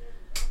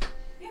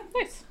 Yeah.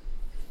 Nice.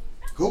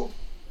 Cool.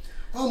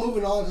 Well,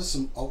 moving on to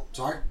some... Oh,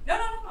 sorry. No,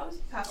 I was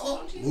passing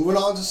on to you. Moving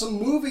on to some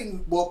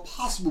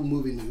possible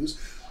movie news.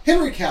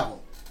 Henry Cavill.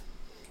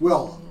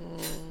 Well,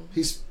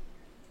 he's...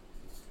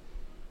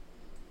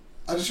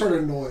 I just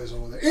heard a noise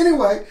over there.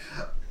 Anyway,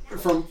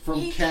 from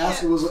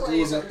Cass, it was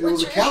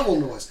a Cavill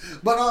noise.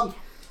 But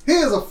he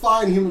is a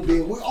fine human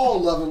being. We all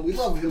love him. We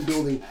love him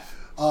building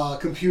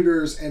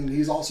computers, and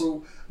he's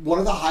also one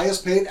of the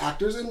highest paid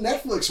actors in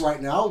Netflix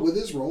right now with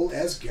his role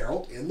as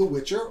Geralt in The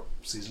Witcher,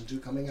 season 2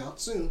 coming out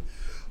soon.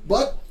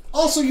 But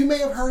also, you may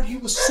have heard he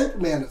was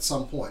Superman at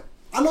some point.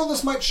 I know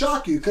this might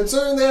shock you,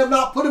 considering they have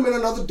not put him in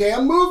another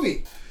damn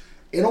movie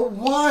in a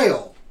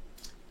while.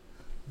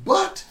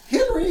 But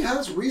Henry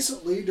has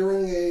recently,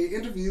 during an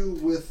interview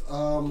with,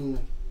 I'm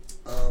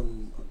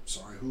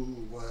sorry,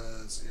 who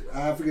was it?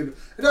 I forget.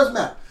 It doesn't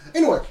matter.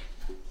 Anyway,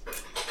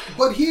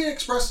 but he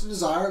expressed a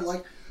desire,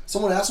 like,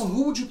 someone asked him,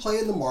 who would you play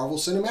in the Marvel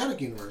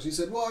Cinematic Universe? He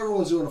said, well,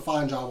 everyone's doing a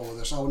fine job over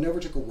there, so I would never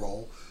take a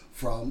role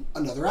from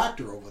another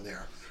actor over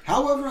there.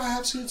 However, I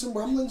have seen some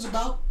rumblings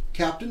about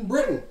Captain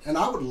Britain, and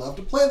I would love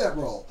to play that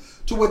role.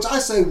 To which I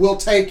say, we'll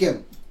take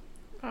him.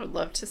 I would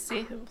love to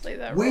see him play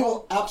that We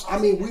role.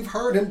 will. We've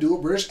heard him do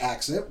a British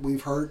accent.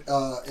 We've heard.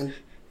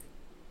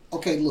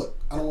 Okay, look,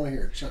 I don't want to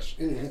hear it. Shush.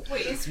 Anyway.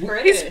 Wait, he's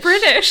British. He's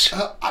British.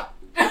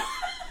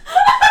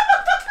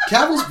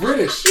 Cavill's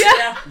British.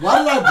 Yeah. Why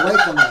did I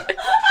blank on that?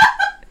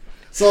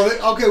 So,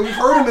 we've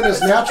heard him in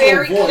his natural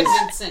Very voice.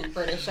 convincing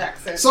British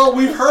accent. So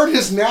we've heard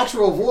his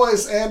natural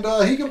voice, and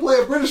he can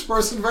play a British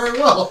person very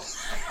well.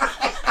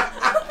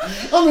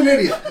 I'm an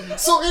idiot.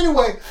 So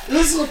anyway,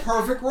 this is a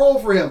perfect role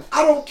for him.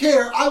 I don't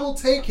care. I will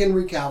take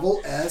Henry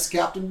Cavill as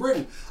Captain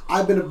Britain.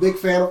 I've been a big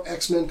fan of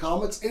X-Men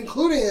comics,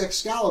 including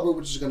Excalibur,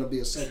 which is going to be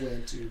a segue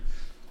into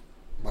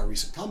my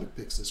recent comic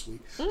picks this week.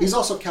 He's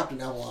also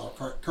Captain Avalon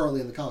currently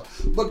in the comic.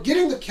 But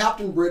getting the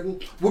Captain Britain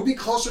would be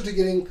closer to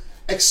getting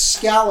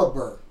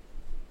Excalibur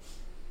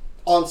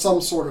on some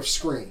sort of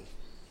screen.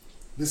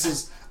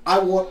 I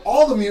want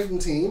all the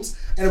mutant teams,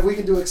 and if we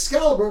can do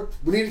Excalibur,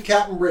 we need a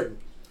Captain Britain.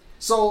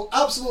 So,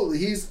 absolutely,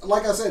 he's,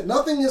 like I said,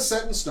 nothing is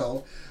set in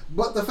stone,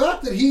 but the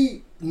fact that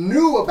he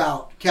knew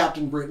about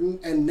Captain Britain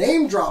and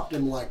name-dropped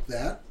him like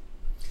that,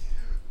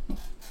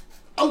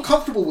 I'm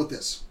comfortable with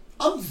this.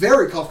 I'm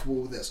very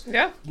comfortable with this.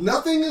 Yeah.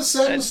 Nothing is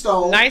set in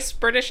stone. Nice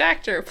British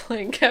actor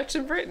playing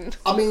Captain Britain.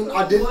 I mean,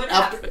 I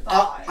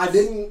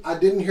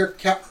didn't hear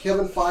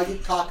Kevin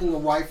Feige cocking a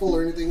rifle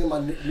or anything in my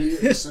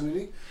immediate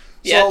vicinity.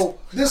 So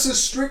this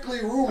is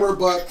strictly rumor,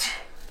 but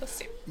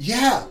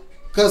yeah,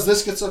 because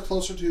this gets us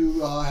closer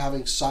to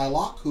having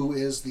Psylocke, who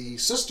is the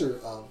sister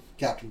of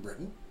Captain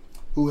Britain,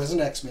 who is an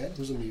X-Man,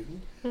 who's a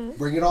mutant. Mm-hmm.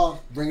 Bring it on.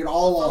 Bring it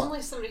all on. If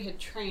only somebody had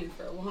trained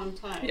for a long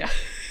time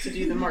to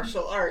do the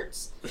martial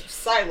arts.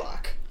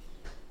 Psylocke.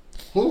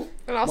 Who?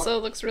 It also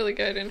looks really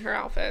good in her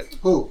outfit.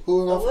 Who?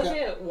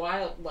 Olivia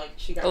Wilde,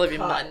 she got Olivia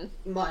cut.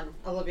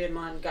 Olivia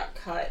Munn got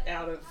cut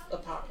out of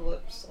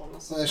Apocalypse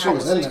almost she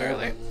was in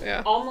there.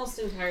 Yeah. Almost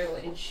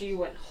entirely, and she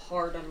went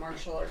hard on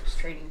martial arts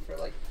training for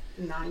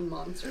 9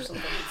 months or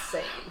something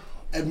insane.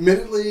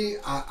 Admittedly,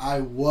 I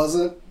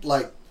wasn't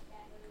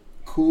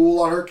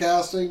cool on her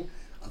casting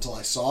until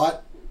I saw it.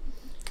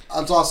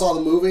 Until I saw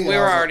the movie. We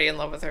were already in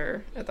love with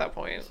her at that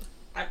point.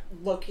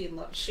 Low-key in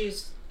love. She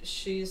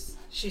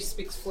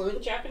speaks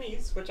fluent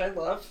Japanese, which I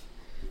love.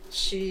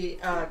 She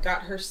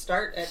got her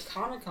start at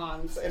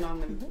Comic-Cons and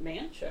on the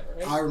Man Show,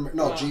 right? I remember.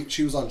 No,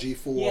 she was on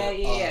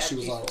G4. Yeah. She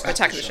was G4. on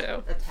Attack of the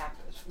Show. Attack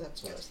of the Show.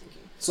 That's what I was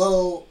thinking.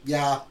 So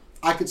yeah,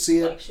 I could see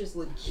it. Like, she's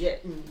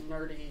legit and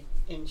nerdy,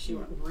 and she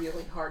went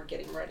really hard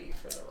getting ready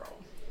for the role.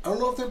 I don't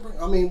know if they're.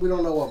 I mean, we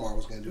don't know what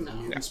Marvel's going to do with the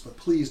mutants, but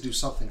please do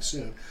something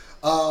soon.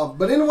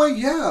 But anyway,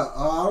 yeah,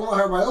 I don't know how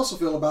everybody else will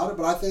feel about it,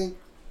 but I think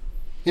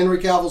Henry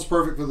Cavill's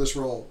perfect for this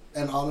role.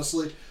 And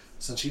honestly,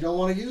 since you don't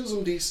want to use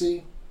him,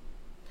 DC.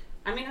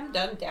 I mean, I'm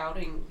done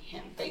doubting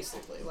him,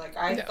 basically. Like,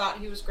 I thought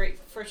he was great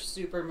for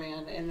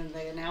Superman, and then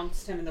they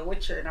announced him in The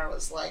Witcher, and I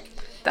was like,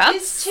 That's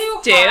he's too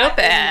stupid. hot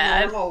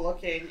and normal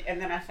looking.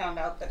 And then I found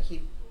out that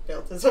he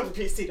built his own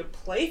PC to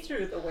play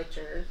through The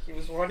Witcher. He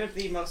was one of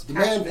the most The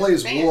man passionate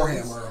plays fans.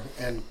 Warhammer,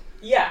 and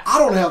Yeah. I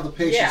don't have the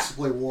patience to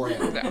play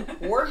Warhammer.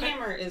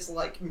 Warhammer is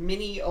like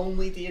mini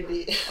only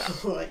D&D.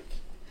 Like,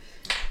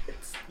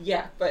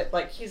 but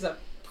like he's a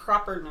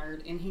proper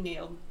nerd, and he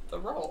nailed the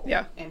role.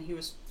 Yeah. And he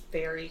was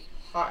very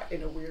hot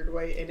in a weird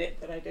way in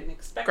it that I didn't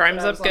expect.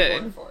 Grimes but I was up on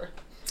good. board for.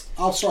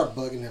 I'll start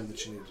bugging him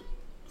that you need to.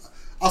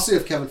 I'll see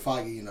if Kevin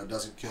Feige,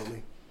 doesn't kill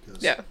me.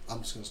 Because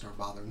I'm just going to start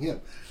bothering him.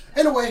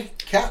 Anyway,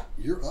 Kat,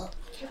 you're up.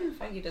 Kevin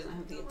Feige doesn't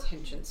have the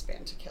attention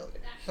span to kill you.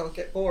 He'll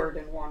get bored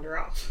and wander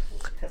off.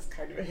 That's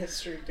kind of a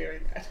history of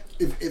doing that.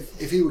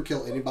 If he would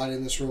kill anybody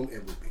in this room,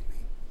 it would be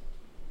me.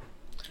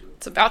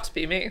 It's about to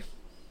be me.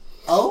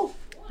 Oh?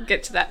 We'll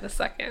get to that in a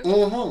second.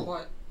 Mm-hmm.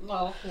 What?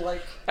 Well,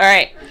 like...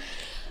 Alright.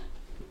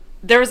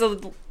 There was a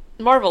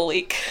Marvel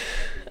leak.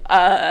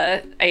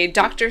 A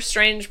Doctor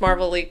Strange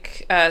Marvel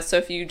leak. So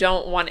if you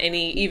don't want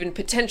any even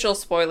potential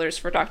spoilers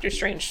for Doctor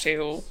Strange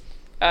 2,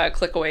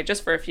 click away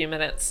just for a few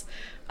minutes.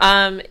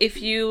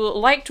 If you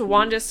liked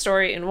Wanda's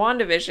story in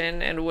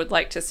WandaVision and would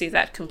like to see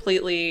that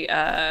completely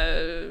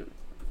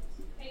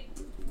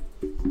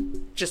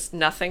just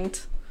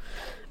nothinged,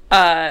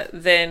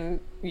 then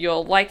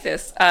you'll like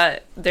this.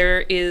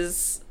 There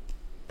is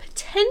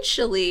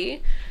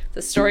potentially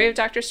the story of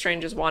Doctor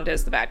Strange as Wanda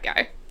is the bad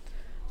guy,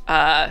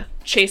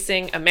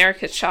 chasing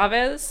America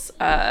Chavez,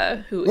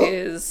 who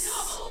is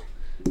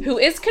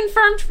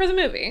confirmed for the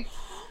movie.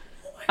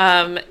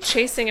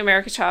 Chasing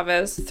America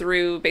Chavez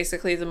through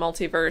basically the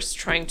multiverse,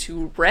 trying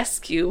to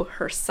rescue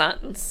her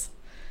sons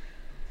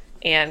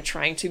and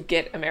trying to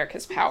get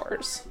America's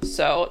powers.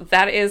 So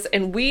that is,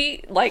 and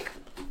we, like,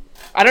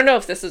 I don't know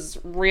if this is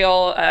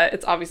real.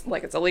 It's obviously,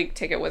 like, it's a leak,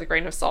 take it with a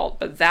grain of salt,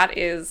 but that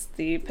is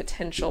the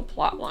potential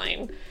plot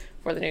line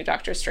for the new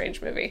Doctor Strange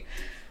movie.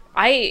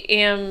 I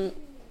am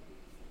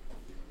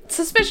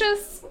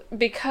suspicious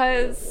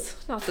because,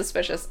 not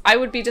suspicious, I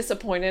would be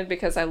disappointed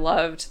because I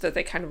loved that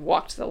they kind of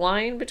walked the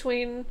line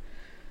between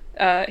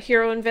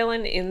hero and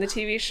villain in the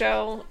TV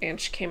show, and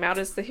she came out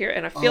as the hero,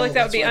 and I feel like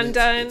that would be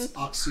undone. It's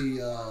Oxy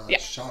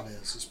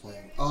Chavez is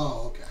playing.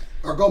 Oh, okay.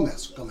 Or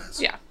Gomez.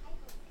 Yeah.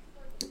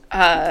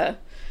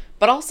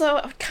 But also,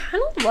 I would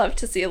kind of love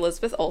to see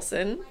Elizabeth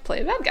Olsen play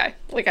a bad guy.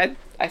 Like,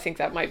 I think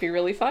that might be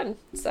really fun.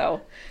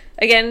 So,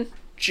 again,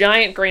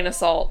 giant grain of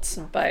salt,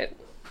 but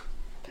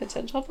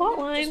potential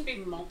plotline. Just be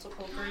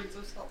multiple grains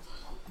of salt.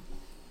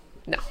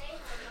 No.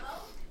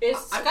 Is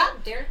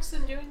Scott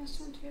Derrickson doing this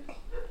one too?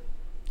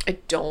 I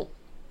don't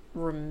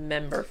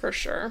remember for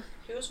sure.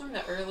 He was one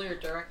of the earlier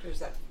directors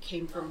that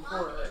came from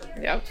horror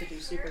to do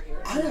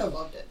superheroes. I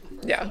loved it.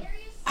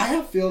 I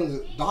have a feeling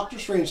that Doctor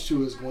Strange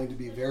 2 is going to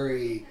be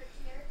very...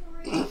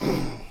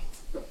 I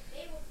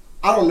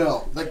don't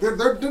know. Like,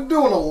 they're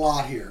doing a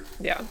lot here.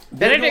 Yeah.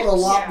 They're doing a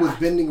lot with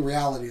bending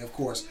reality, of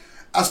course.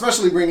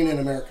 Especially bringing in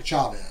America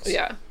Chavez.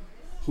 Yeah.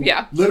 Who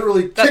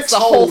literally kicks the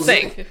holes. Whole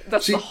thing.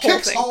 That's she the whole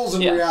kicks thing. holes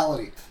in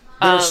reality.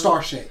 They're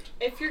star-shaped.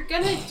 If you're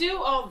going to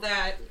do all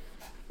that,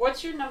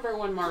 what's your number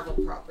one Marvel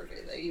property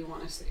that you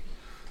want to see?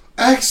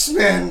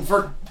 X-Men,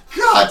 for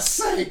God's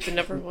sake! The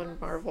number one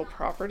Marvel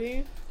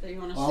property? That you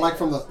want to see? I like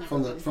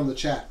from the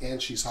chat,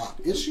 and she's hot.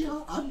 Is she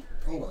hot?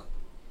 Hold on.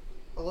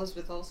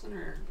 Elizabeth Olsen,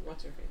 or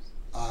what's her face?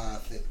 I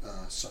think,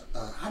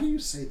 how do you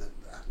say that?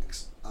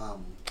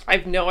 I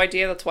have no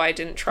idea. That's why I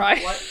didn't try.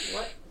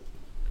 What?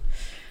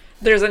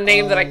 There's a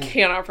name that I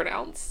cannot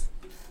pronounce.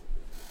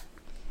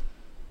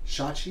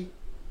 Shachi?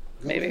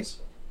 Maybe.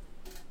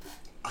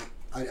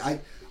 I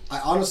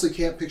honestly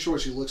can't picture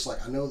what she looks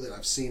like. I know that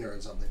I've seen her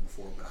in something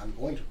before, but I'm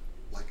going to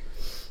like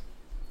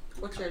her.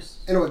 What's yours?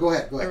 Anyway, go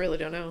ahead. I really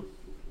don't know.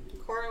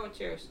 Cora, what's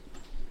yours?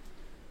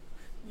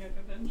 Young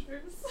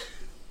Avengers.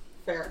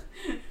 Fair.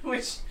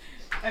 Which,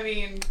 I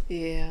mean...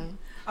 Yeah.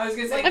 I was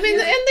going to say... I mean,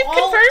 and they've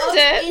all confirmed up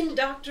it. in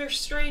Doctor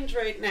Strange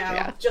right now.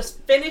 Yeah.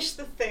 Just finish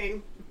the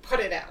thing, put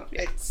it out.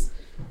 Yeah. It's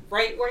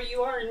right where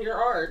you are in your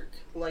arc.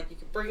 Like, you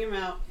could bring him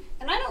out.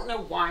 And I don't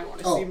know why I want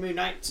to see Moon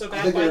Knight so I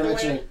bad, think by they were the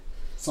mentioning way.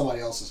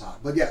 somebody else is hot.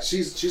 But yeah,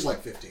 she's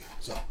like 15.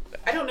 So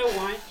I don't know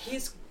why.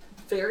 He's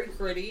very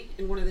gritty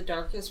and one of the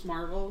darkest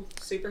Marvel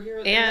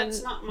superheroes. And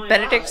that's not my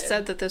Benedict vibe.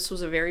 said that this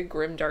was a very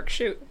grim, dark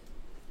shoot.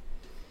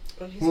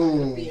 But he's not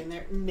going to be in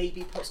there.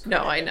 Maybe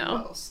post-credit. No, I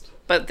know. Most.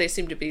 But they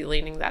seem to be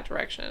leaning that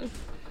direction.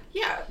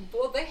 Yeah,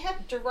 well, they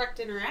have direct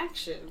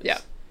interactions. Yeah.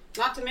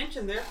 Not to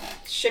mention they're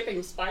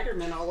shipping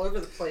Spider-Man all over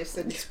the place,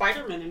 and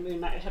Spider-Man and Moon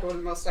Knight had one of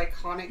the most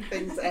iconic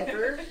things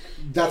ever.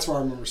 That's where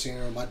I remember seeing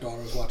her. My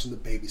daughter was watching the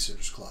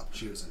Babysitter's Club.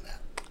 She was in that.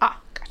 Ah,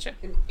 gotcha.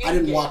 I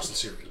didn't watch the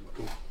series.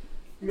 But,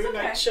 Moon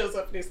Knight shows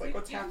up and he's like,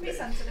 "What's You can happening?" be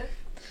sensitive.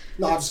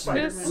 no, I just. I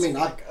mean,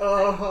 I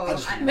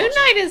just. Moon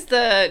Knight is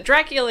the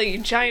Dracula, you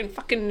giant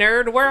fucking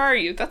nerd. Where are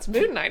you? That's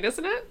Moon Knight,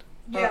 isn't it?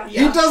 Yeah. He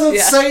doesn't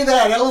say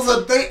that. That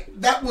was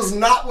that was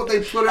not what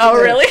they put in Oh,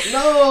 there. really?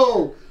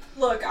 No.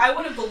 Look, I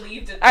would have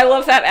believed it. I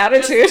love that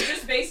attitude.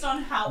 Just based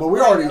on how. But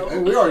we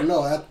already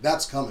know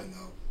that's coming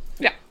though.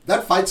 Yeah.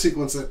 That fight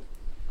sequence that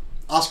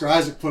Oscar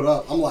Isaac put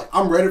up, I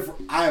am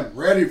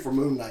ready for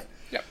Moon Knight.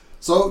 Yep.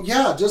 So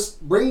yeah,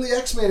 just bring the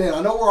X-Men in.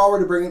 I know we're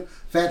already bringing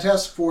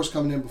Fantastic Four is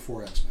coming in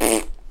before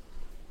X-Men.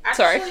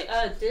 Actually,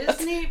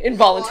 Disney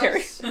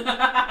involuntary.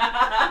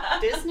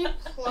 Disney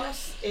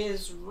Plus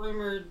is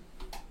rumored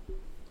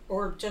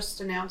or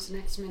just announced an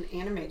X-Men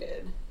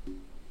animated.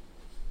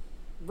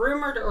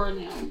 Rumored or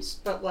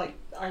announced, but like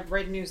I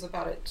read news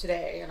about it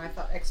today, and I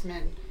thought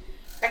X-Men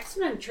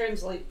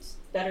translates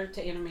better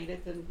to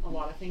animated than a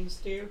lot of things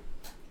do.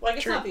 Like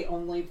it's not the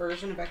only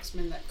version of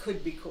X-Men that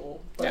could be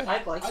cool, but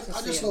I'd like to see.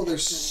 I just know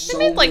there's so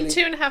They made like many.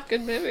 2.5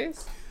 good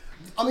movies.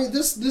 I mean,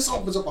 this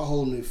opens up a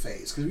whole new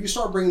phase because if you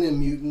start bringing in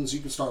mutants, you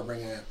can start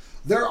bringing in.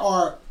 There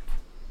are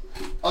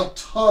a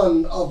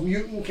ton of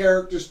mutant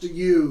characters to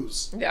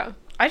use. Yeah.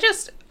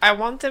 I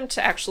want them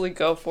to actually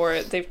go for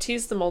it. They've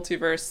teased the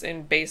multiverse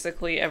in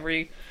basically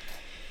everything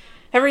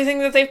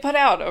that they've put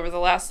out over the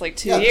last like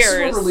 2 years. This is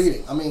where we're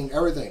leading. I mean,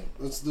 everything.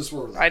 This is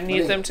where we're leading. I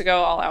need them to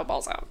go all out,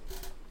 balls out.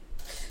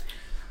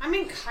 I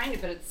mean, kind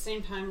of, but at the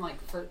same time,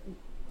 like for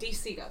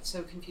DC got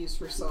so confused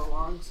for so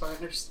long, so I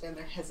understand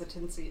their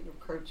hesitancy in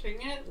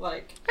approaching it.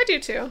 Like I do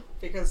too.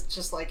 Because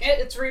just like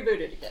it's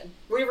rebooted again.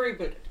 We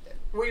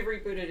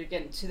rebooted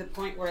again to the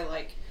point where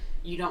like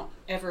you don't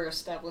ever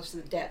establish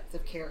the depth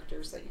of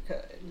characters that you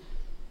could.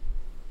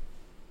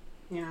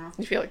 You know?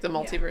 You feel like the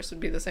multiverse would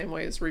be the same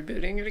way as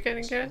rebooting it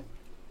again?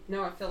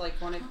 No, I feel like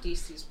one of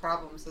DC's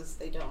problems is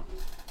they don't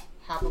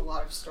have a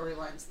lot of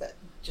storylines that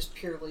just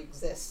purely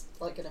exist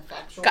like in a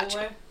factual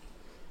way.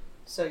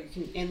 So you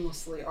can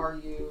endlessly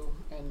argue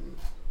and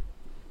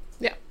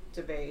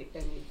debate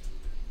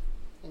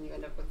and you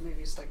end up with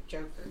movies like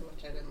Joker,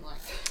 which I didn't like.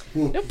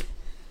 Nope.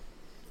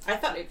 I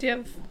thought it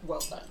was well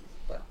done,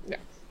 but yeah.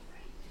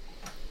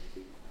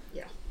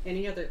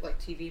 Any other like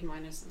TV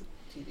minus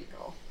TV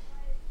call?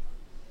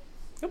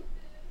 Nope.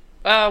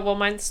 Well,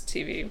 mine's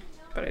TV,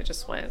 but I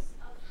just went.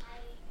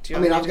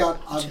 I've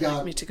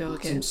got me to go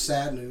again? Some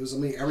sad news. I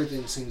mean,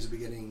 everything seems to be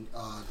getting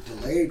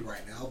delayed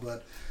right now,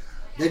 but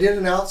they did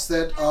announce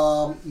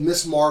that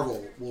Miss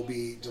Marvel will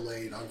be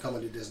delayed on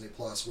coming to Disney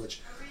Plus,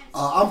 which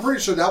I'm pretty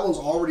sure that one's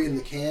already in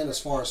the can as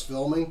far as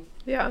filming.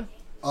 Yeah.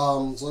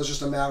 So it's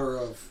just a matter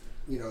of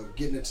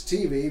getting it to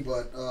TV,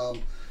 but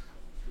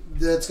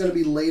that's going to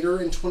be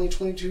later in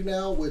 2022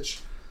 now,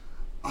 which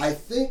I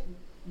think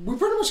we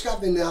pretty much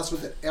got the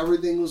announcement that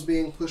everything was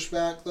being pushed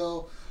back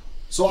though.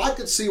 So I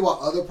could see why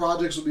other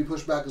projects would be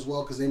pushed back as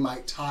well because they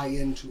might tie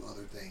into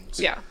other things.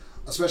 Yeah.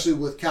 Especially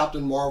with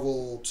Captain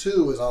Marvel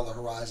 2 is on the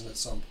horizon at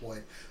some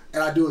point.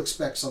 And I do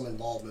expect some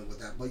involvement with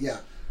that. But yeah.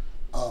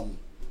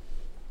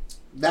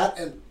 That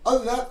and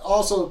other than that,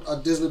 also a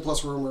Disney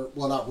Plus rumor.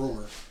 Well, not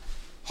rumor.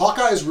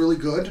 Hawkeye is really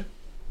good.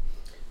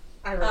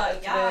 I read it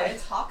today.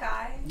 It's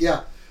Hawkeye.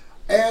 Yeah.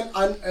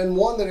 And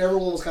one that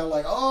everyone was kind of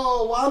like,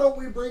 oh, why don't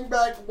we bring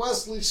back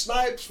Wesley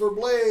Snipes for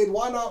Blade?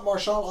 Why not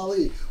Marshall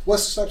Ali?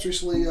 Wesley Snipes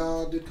recently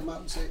did come out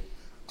and say,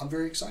 I'm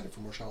very excited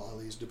for Marshall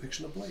Ali's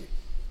depiction of Blade.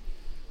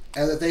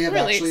 And that they have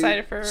really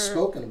actually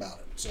spoken about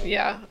it. So.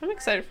 Yeah, I'm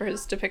excited for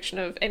his depiction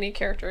of any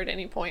character at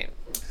any point.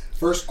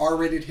 First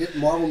R-rated hit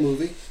Marvel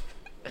movie.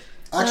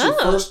 Actually,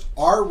 first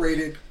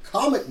R-rated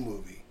comic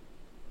movie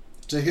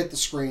to hit the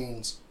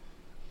screens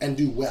and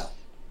do well.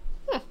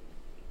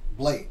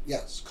 Blade,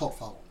 yes, cult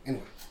following.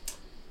 Anyway,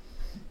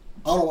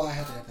 I don't know why I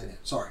had to have that in.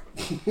 Sorry.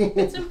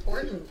 It's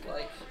important,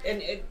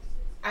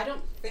 I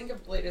don't think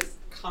of Blade as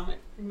a comic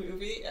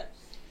movie,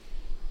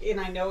 and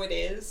I know it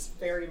is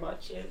very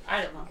much.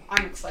 I don't know.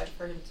 I'm excited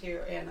for him too,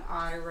 and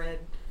I read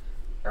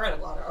a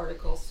lot of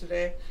articles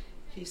today.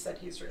 He said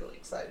he's really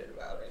excited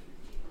about it.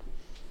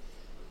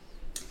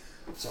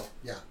 So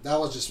yeah, that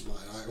was just mine.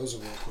 It was a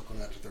real quick one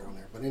I had to throw in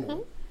there. But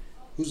anyway,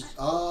 who's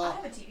I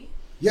have a TV.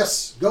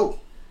 Yes, go.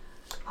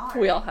 Right.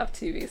 We all have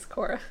TVs,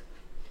 Cora.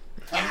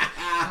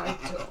 I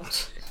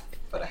don't,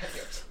 but I have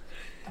yours.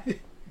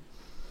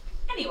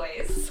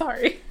 Anyways,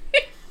 Sorry.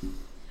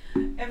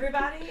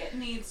 everybody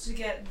needs to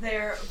get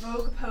their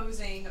Vogue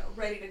posing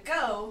ready to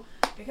go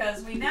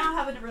because we now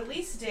have a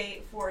release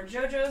date for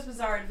JoJo's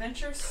Bizarre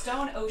Adventure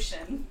Stone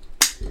Ocean.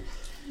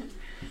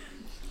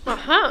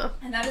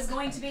 And that is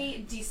going to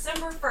be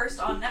December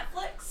 1st on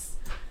Netflix.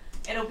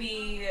 It'll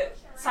be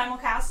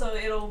simulcast, so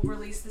it'll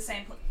release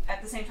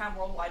at the same time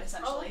worldwide,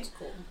 essentially. Oh, that's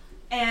cool.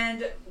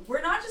 And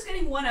we're not just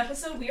getting one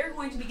episode, we are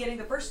going to be getting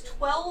the first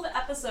 12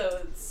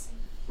 episodes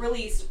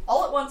released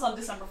all at once on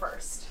December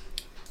 1st.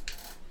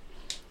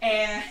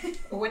 And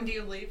When do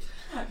you leave?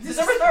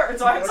 December 3rd,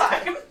 so I have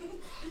time.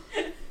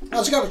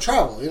 Well, you got to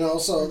travel, you know,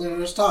 so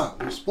there's time.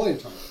 There's plenty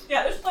of time.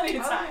 Yeah, there's plenty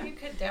of Oh, time. you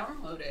could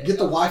download it. Get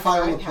the Wi-Fi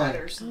on the iPad plane.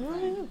 or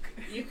something.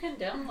 You can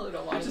download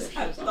a lot I of just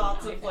their had shows on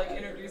thoughts the of like iPad.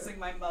 introducing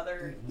my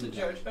mother to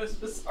JoJo's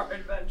Bizarre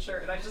Adventure,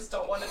 and I just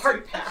don't want to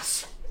Hard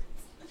pass.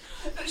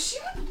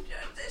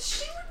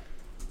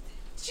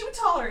 She would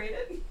tolerate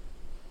it,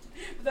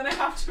 but then I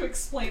have to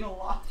explain a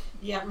lot.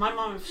 Yeah, my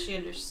mom, if she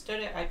understood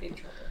it, I'd be in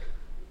trouble.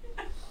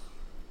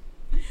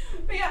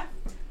 But yeah,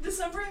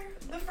 December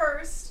the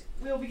 1st,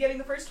 we will be getting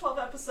the first 12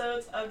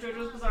 episodes of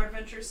JoJo's Bizarre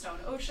Adventure Stone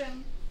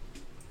Ocean.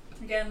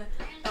 Again,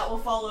 that will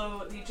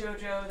follow the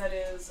JoJo that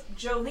is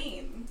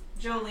Jolene.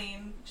 It's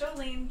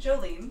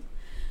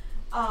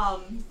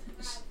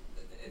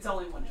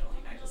only one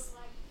Jolene, I just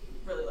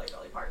really like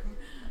Dolly Parton.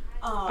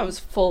 I was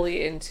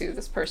fully into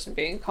this person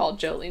being called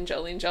Jolene.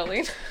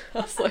 I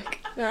was like,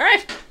 all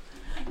right.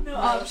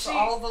 That's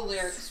all the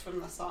lyrics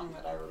from the song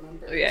that I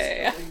remember.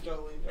 Yeah.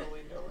 Jolene.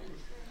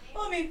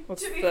 Well, I mean,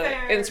 What's to be the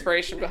fair,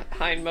 inspiration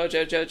behind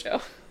Mojo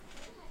Jojo?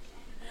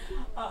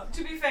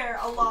 to be fair,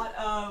 a lot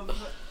of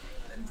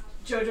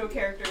JoJo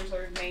characters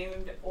are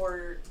named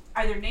or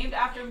either named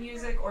after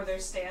music or their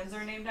stands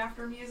are named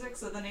after music.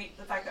 So the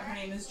fact that her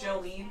name is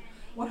Jolene,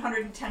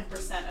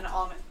 110% an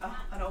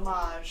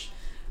homage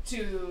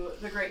to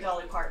the great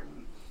Dolly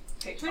Parton.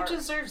 Who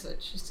deserves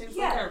it? She seems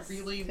Yes. like a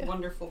really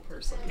wonderful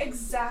person.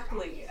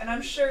 Exactly, and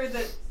I'm sure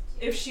that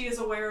if she is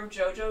aware of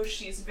JoJo,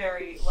 she's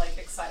very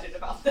excited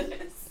about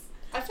this.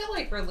 I feel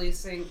like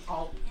releasing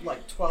all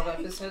 12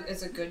 episodes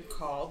is a good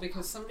call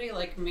because somebody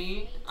like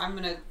me, I'm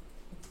gonna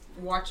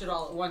watch it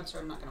all at once or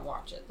I'm not gonna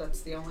watch it.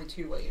 That's the only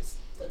two ways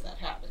that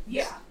happens.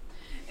 Yeah,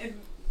 and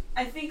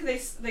I think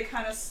they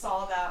kind of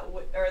saw that,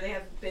 or they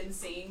have been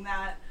seeing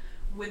that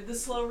with the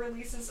slow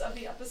releases of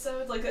the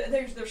episodes. Like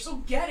they're still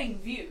getting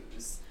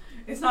views.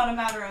 It's not a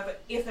matter of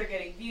if they're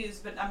getting views,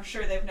 but I'm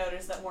sure they've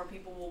noticed that more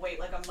people will wait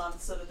a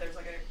month so that there's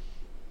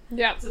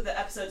so the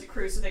episodes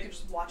accrue so they can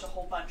just watch a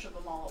whole bunch of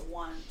them all at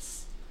once.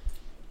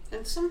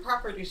 And some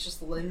properties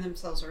just lend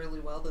themselves really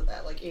well to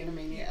that, like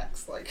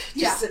Animaniacs,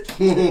 Yeah.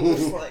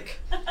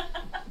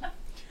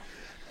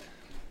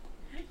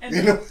 And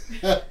You know,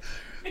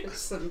 It's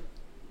some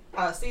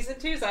season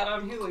 2's out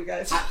on Hulu,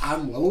 guys.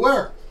 I'm well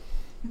aware.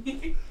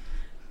 It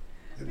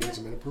made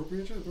some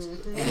inappropriate jokes.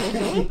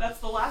 that's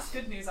the last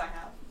good news I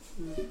have.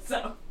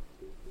 So,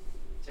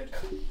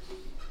 JoJo.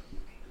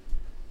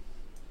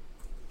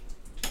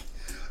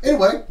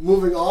 Anyway,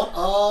 moving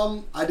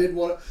on. I did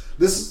want to.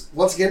 This is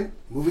once again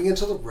moving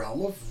into the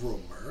realm of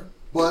rumor,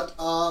 but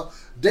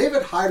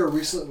David Hyder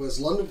recently was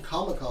London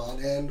Comic Con,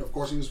 and of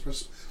course he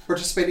was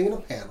participating in a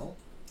panel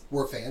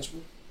where fans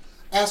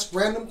asked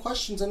random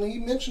questions, and he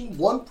mentioned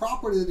one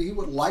property that he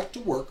would like to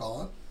work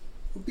on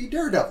would be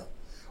Daredevil,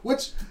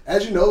 which,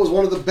 as you know, is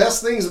one of the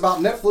best things about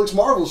Netflix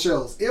Marvel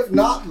shows, if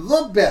not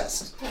the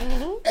best.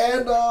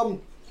 And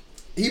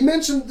he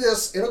mentioned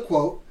this in a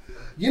quote.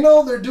 You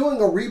know, they're doing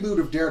a reboot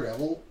of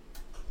Daredevil,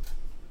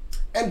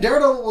 and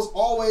Daredevil was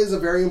always a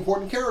very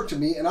important character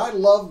to me, and I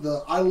love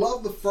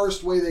the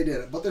first way they did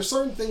it. But there's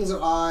certain things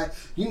that I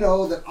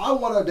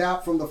want to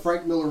adapt from the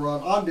Frank Miller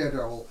run on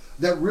Daredevil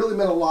that really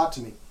meant a lot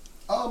to me.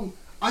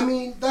 I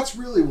mean, that's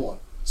really one.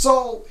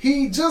 So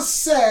he just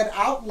said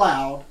out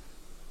loud,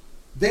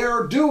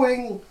 they're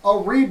doing a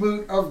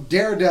reboot of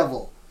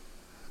Daredevil.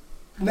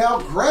 Now,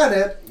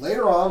 granted,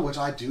 later on, which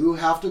I do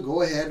have to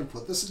go ahead and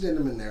put this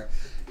addendum in there,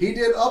 he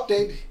did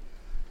update.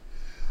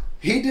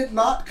 He did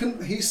not.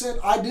 He said,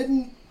 I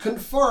didn't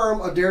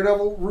confirm a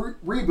Daredevil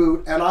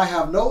reboot, and I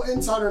have no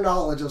insider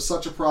knowledge of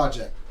such a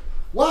project.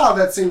 Wow,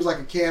 that seems like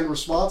a canned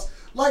response.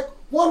 Like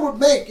one would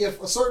make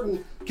if a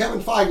certain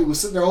Kevin Feige was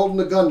sitting there holding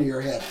a gun to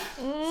your head.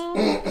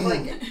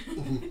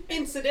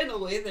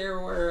 Incidentally, there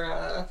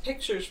were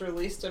pictures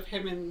released of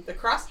him in the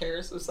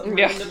crosshairs of some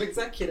Yeah. random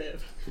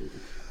executive.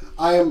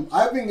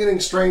 I've been getting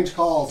strange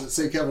calls that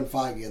say Kevin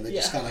Feige, and they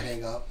just Yeah. kind of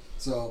hang up.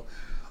 So,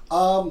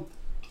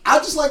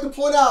 I'd just like to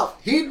point out,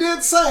 he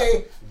did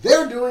say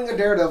they're doing a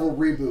Daredevil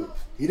reboot.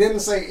 He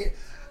didn't say...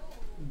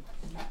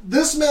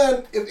 This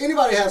man, if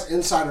anybody has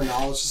insider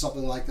knowledge or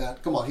something like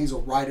that, come on, he's a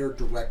writer,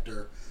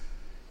 director.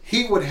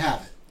 He would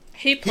have it.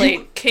 He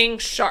played King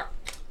Shark.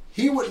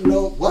 He would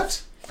know...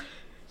 What?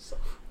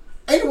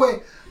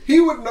 Anyway, he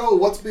would know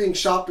what's being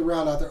shopped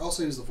around out there.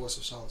 Also, he's the voice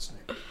of Solid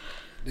Snake.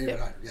 David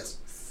Hyder, yes.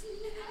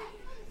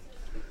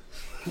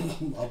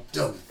 I'm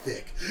dumb and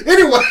thick.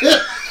 Anyway...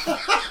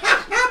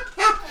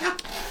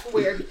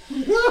 Weird.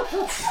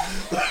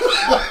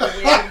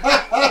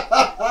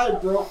 I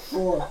broke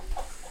 4.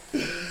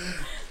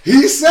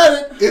 He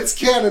said it. It's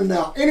canon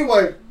now.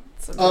 Anyway,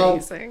 It's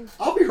amazing.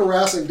 I'll be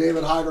harassing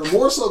David Hyder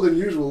more so than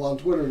usual on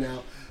Twitter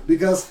now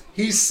because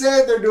he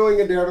said they're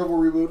doing a Daredevil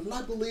reboot, and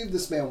I believe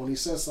this man when he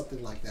says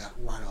something like that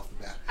right off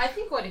the bat. I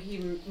think what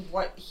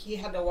he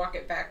had to walk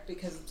it back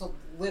because it's a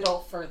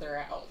little further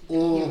out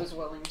than he was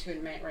willing to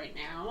admit right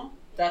now.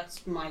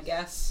 That's my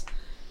guess.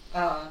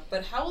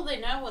 But how will they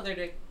know whether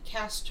to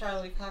cast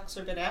Charlie Cox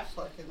or Ben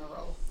Affleck in the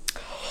role?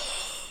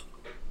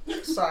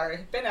 Sorry,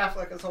 Ben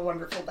Affleck is a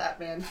wonderful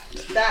Batman.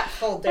 That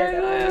whole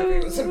Daredevil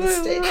movie was a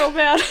mistake. Real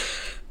bad.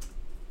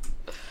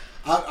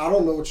 I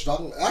don't know what you're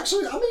talking about.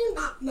 Actually, I mean,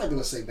 I'm not going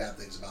to say bad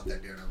things about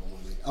that Daredevil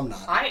movie. I'm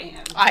not. I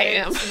am. I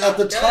am. It's At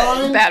the not good.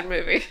 time, Bad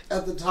movie.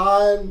 At the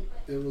time,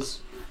 it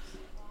was.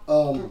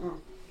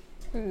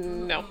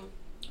 No.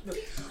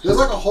 There's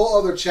like a whole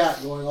other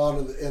chat going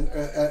on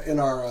in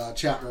our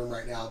chat room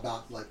right now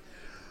about like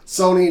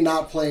Sony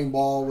not playing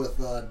ball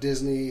with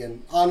Disney,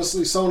 and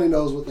honestly, Sony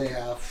knows what they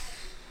have.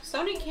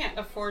 Sony can't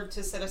afford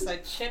to set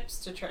aside chips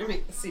to try to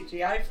make the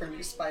CGI for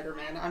new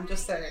Spider-Man. I'm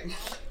just saying.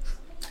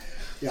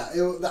 Yeah,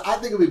 I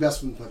think it would be best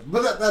for them to put.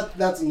 But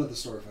that's another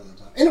story for another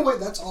time. Anyway,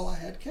 that's all I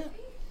had, Kat.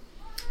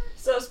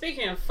 So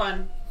speaking of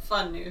fun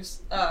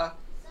news,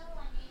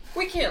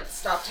 we can't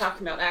stop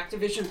talking about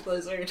Activision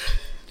Blizzard.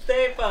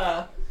 They've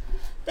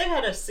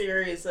had a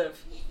series of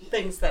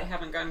things that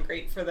haven't gone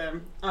great for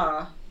them,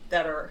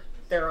 that are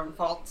their own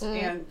faults,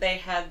 and they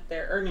had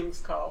their earnings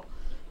call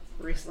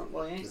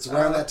recently. It's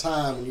around that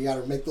time when you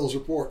got to make those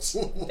reports.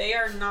 They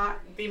are not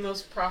the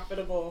most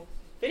profitable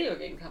video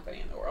game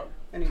company in the world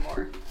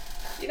anymore.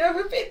 You know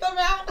who beat them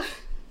out?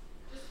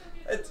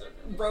 It's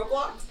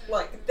Roblox.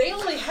 Like, they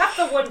only have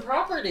the one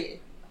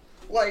property.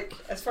 Like,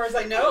 as far as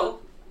I know,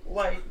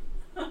 like,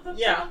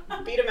 yeah,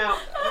 beat them out.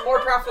 More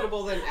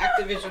profitable than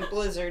Activision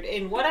Blizzard.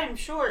 In what I'm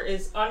sure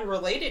is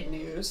unrelated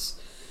news,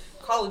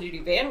 Call of Duty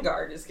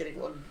Vanguard is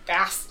getting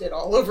lambasted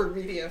all over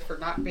media for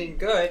not being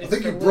good. I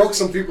think you broke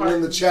some people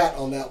in the chat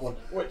on that one.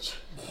 Which?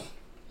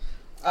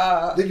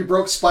 I think you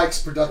broke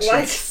Spike's production.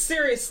 Like,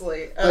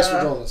 seriously. Thanks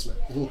for joining us,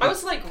 man. I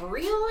was like,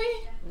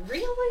 really?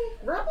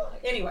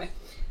 Anyway,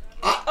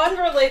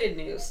 unrelated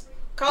news.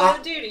 Call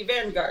of Duty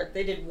Vanguard.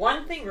 They did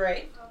one thing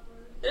right.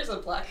 There's a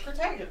black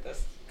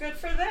protagonist. Good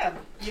for them.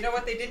 You know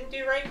what they didn't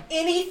do right?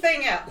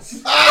 Anything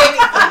else.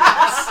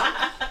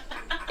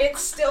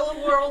 It's still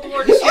a World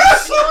War II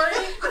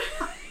story.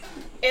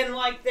 And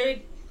like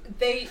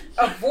they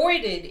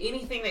avoided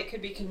anything that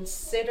could be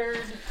considered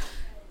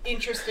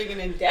interesting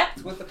and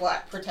in-depth with the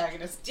black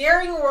protagonist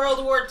during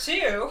World War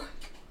II.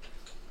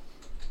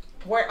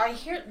 Where I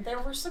hear there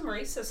were some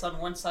racists on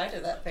one side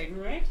of that thing,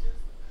 right?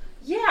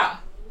 Yeah.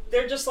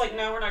 They're just like,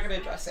 no, we're not going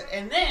to address it.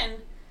 And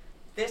then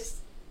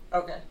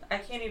okay, I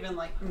can't even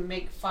like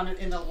make fun of it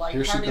in a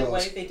lighthearted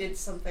way. They did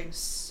something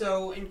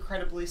so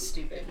incredibly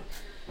stupid.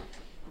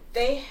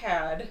 They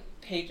had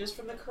pages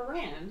from the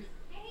Quran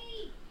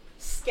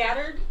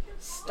scattered,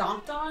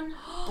 stomped on,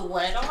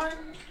 bled on,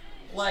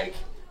 like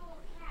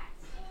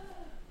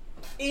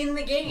in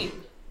the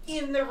game,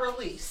 in the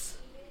release.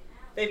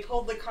 They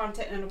pulled the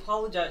content and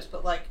apologized,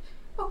 but like,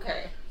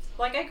 okay,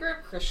 like I grew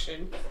up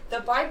Christian. The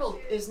Bible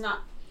is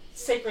not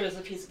sacred as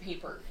a piece of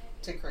paper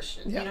to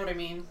Christians. You know what I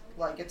mean?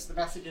 Like, it's the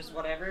messages,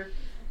 whatever.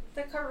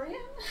 The Quran,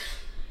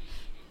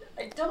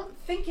 I don't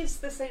think it's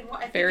the same way.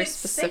 I think Very it's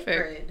specific.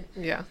 Sacred.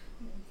 Yeah.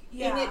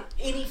 In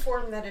any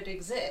form that it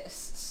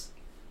exists.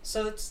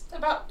 So it's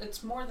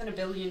more than 1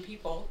 billion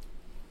people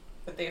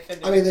that they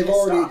offended. I mean, they've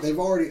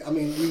already. I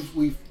mean,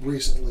 we've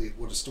recently,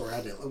 what a story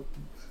I did,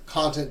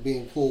 content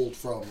being pulled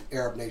from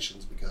Arab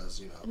nations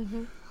because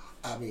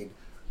I mean,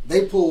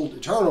 they pulled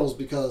Eternals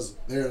because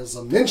there's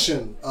a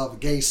mention of a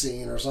gay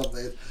scene or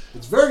something.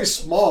 It's very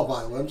small,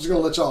 by the way. I'm just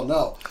gonna let y'all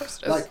know. Of course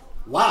it is. Like,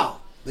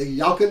 wow,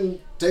 y'all can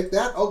take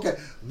that. Okay,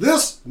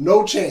 this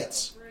no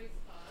chance.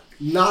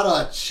 Not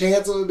a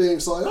chance of it being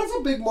sold. That's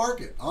a big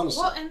market,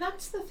 honestly. Well, and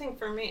that's the thing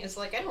for me is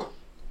like I don't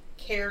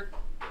care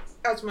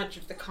as much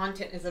if the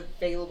content is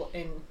available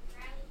in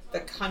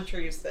the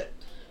countries that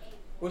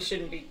we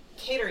shouldn't be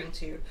catering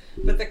to,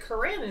 but the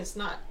Quran is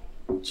not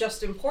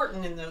just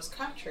important in those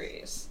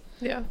countries.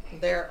 Yeah.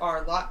 There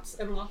are lots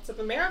and lots of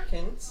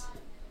Americans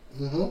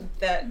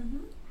that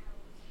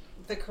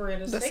the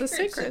Quran is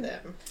sacred to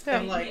them. Yeah.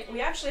 And like, we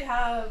actually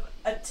have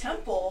a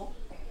temple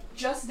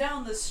just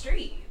down the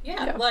street.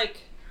 yeah,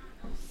 like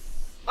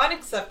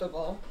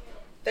unacceptable.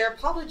 Their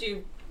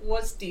apology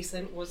was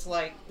decent, was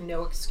like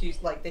no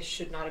excuse, like this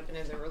should not have been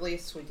in the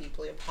release. We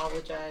deeply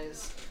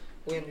apologize.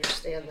 We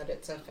understand that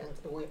it's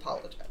offensive. We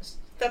apologize.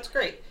 That's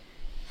great.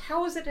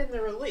 How is it in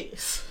the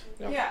release?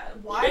 Yeah,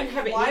 Why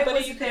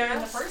was it there in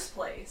the first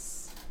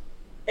place?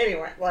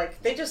 Anyway,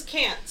 like they just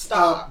can't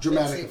stop.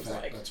 Dramatic it seems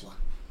effect. like. That's why.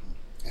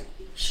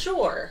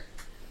 Sure.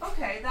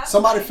 Okay, that's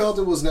Somebody nice. felt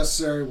it was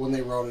necessary when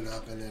they wrote it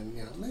up, and then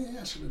maybe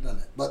I should have done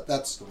it. But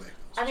that's the way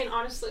it goes. I mean,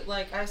 honestly,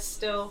 like I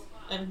still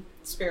am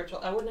spiritual.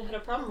 I wouldn't have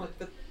had a problem with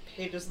the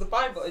pages of the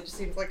Bible. It just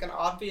seems like an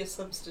obvious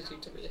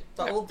substitute to me.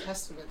 The Old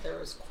Testament, there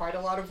was quite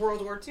a lot of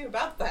World War II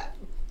about that.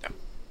 Yep.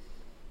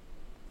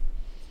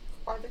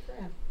 Why the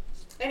Quran?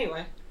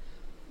 Anyway.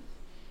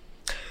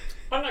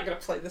 I'm not going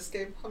to play this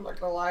game. I'm not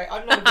going to lie.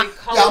 I'm not a big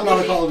Call I'm of not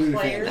a Duty Call of Duty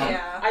player. fan.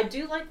 Yeah. I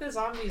do like the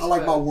zombies. I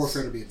like my modes.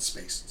 warfare to be in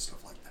space and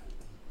stuff like that.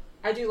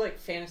 I do like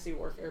fantasy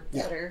warfare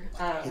Yeah, better.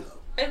 like Halo.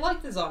 I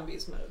like the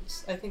zombies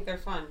modes. I think they're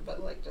fun,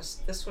 but like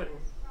just this one,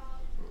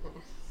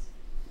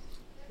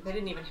 they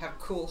didn't even have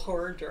cool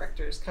horror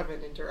directors come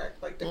in and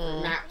direct like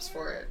different maps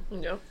for it.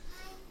 Yeah.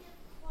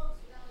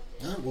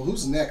 All right, well,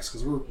 who's next?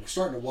 Because we're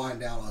starting to wind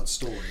down on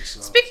stories.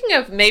 So. Speaking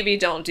of maybe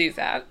don't do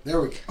that.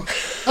 There we go.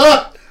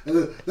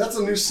 That's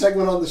a new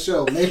segment on the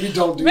show. Maybe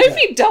don't do that.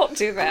 Maybe don't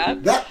do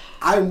that. That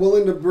I'm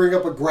willing to bring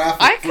up a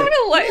graphic. I kind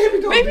of like.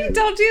 Maybe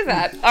don't do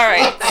that. All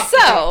right.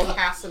 So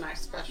Cass and I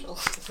special.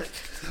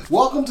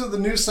 Welcome to the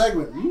new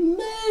segment.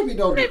 Maybe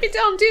don't. Maybe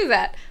don't do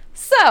that.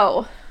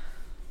 So,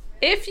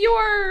 if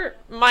you're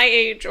my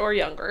age or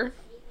younger,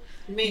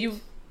 you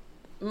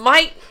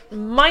might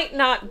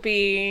not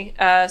be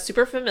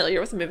super familiar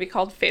with a movie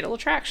called Fatal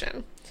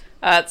Attraction.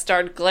 It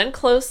starred Glenn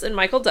Close and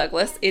Michael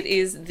Douglas. It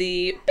is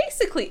the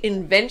basically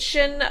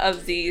invention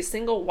of the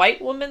single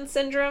white woman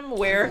syndrome,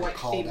 where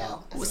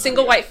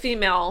single white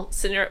female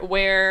syndrome,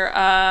 where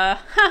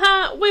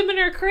women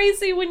are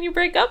crazy when you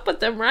break up with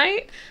them,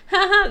 right?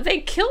 They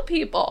kill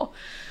people.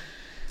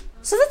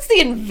 So that's the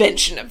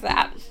invention of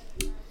that.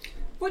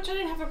 Which I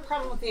didn't have a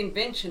problem with the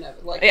invention of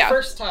it. Like, Yeah.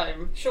 first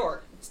time,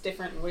 sure, it's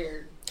different and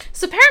weird.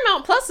 So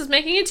Paramount Plus is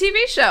making a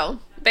TV show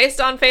based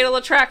on Fatal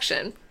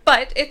Attraction,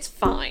 but it's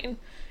fine.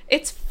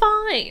 It's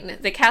fine.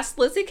 They cast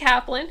Lizzie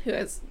Kaplan, who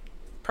is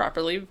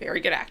properly very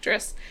good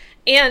actress,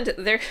 and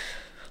they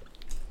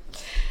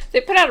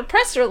put out a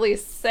press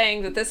release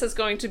saying that this is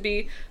going to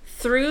be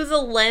through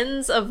the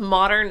lens of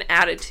modern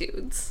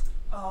attitudes.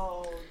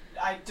 Oh,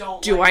 I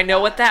don't. Do like I know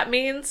what that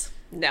means?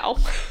 No. I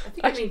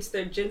think it means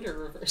they're gender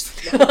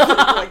reversed.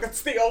 Like,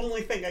 that's the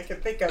only thing I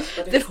can think of.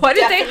 But Then it's why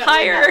did they definitely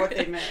hire? not what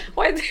they meant.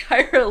 Why did they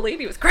hire a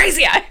lady with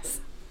crazy eyes?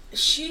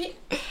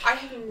 I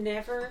have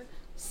never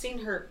seen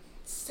her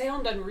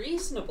sound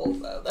unreasonable,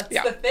 though. That's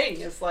Yeah. the thing.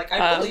 Is like,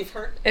 I believe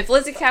her. If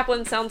Lizzie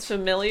Kaplan sounds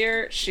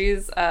familiar,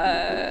 she's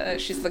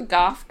the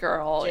goth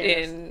girl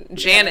in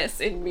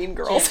Janice in Mean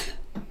Girls.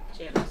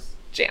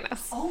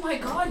 Janice. Oh my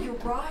god, you're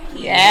right.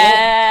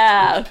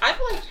 Yeah. I've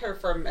liked her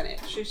for a minute.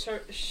 She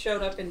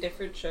showed up in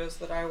different shows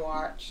that I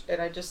watched, and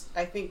I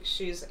think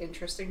she's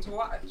interesting to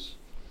watch.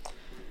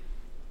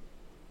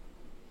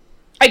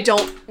 I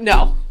don't.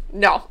 No,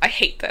 I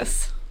hate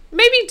this.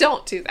 Maybe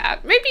don't do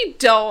that. Maybe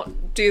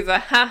don't do the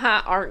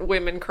haha aren't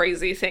women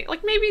crazy thing.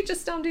 Like, maybe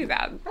just don't do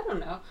that. I don't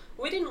know.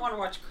 We didn't want to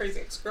watch Crazy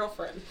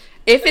Ex-Girlfriend.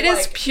 If it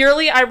is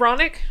purely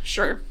ironic,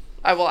 sure.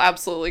 I will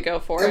absolutely go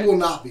for it. It will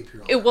not be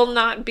pure. It will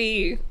not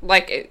be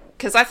like it,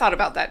 because I thought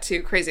about that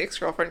too. Crazy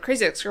Ex-Girlfriend.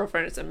 Crazy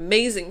Ex-Girlfriend is an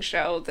amazing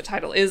show. The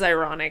title is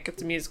ironic.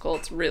 It's a musical.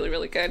 It's really,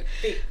 really good.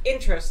 The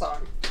intro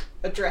song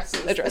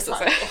addresses the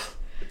title. it.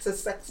 It's a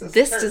sexist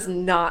This term. does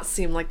not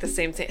seem like the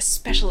same thing,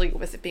 especially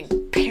with it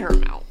being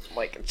Paramount.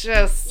 Like,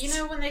 just... You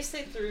know, when they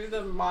say through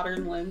the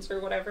modern lens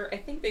or whatever, I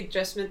think they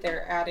just meant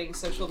they're adding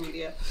social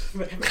media.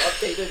 They haven't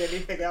updated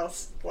anything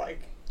else. Like...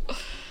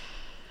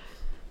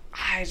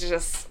 I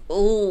just...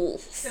 Ooh.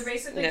 They're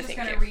basically No, just thank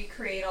gonna you.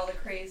 recreate all the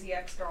crazy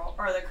ex-girl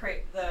or the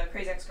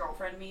crazy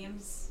ex-girlfriend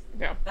memes.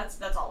 Yeah. That's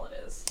all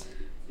it is.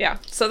 Yeah.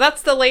 So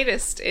that's the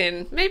latest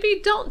in maybe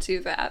don't do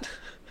that.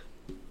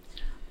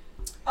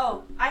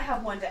 Oh, I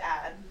have one to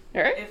add.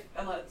 All right.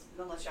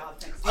 Unless y'all have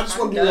things. I just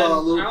I'm want to do done. a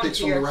little I'm picks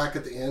from here. the rack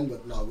at the end,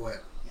 but no, go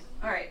ahead.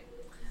 All right.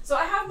 So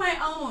I have my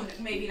own.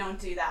 Maybe don't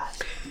do that.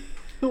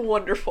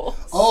 Wonderful.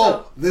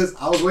 Oh, this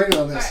I was waiting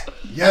on this. Alright.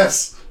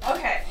 Yes.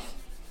 Okay.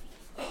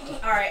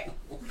 All right.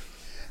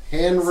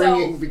 Hand So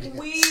wringing begins.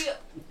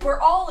 we're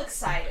all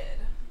excited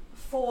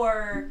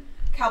for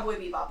Cowboy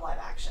Bebop live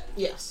action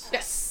Yes.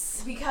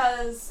 Yes.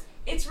 because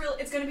it's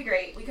going to be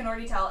great. We can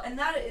already tell, and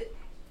that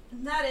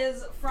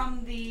is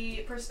from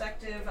the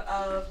perspective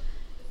of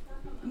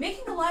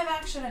making a live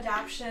action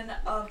adaptation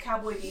of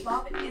Cowboy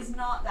Bebop is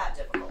not that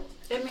difficult.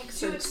 It makes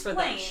To sense for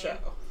that explain- show.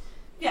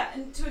 Yeah,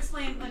 and to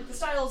explain, like, the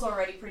style is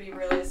already pretty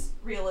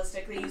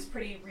realistic. They use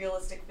pretty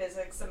realistic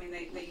physics. I mean,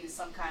 they use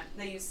some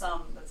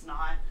that's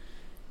not.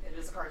 It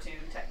is a cartoon,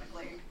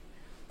 technically.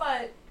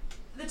 But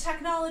the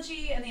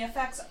technology and the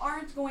effects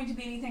aren't going to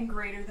be anything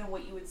greater than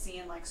what you would see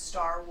in, like,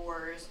 Star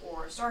Wars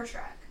or Star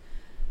Trek.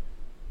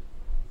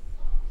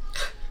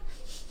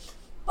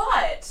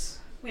 But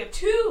we have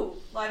 2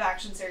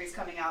 live-action series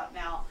coming out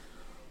now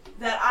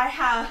that I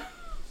have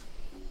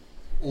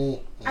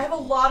a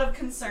lot of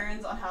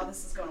concerns on how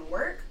this is going to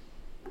work.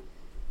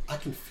 I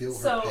can feel her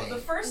So pain. the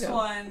first Yeah.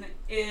 one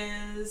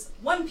is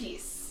One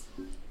Piece.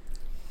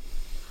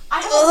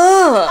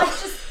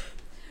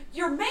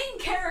 Your main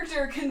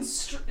character can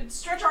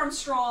stretch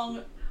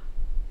Armstrong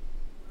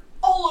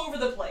all over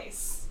the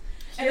place.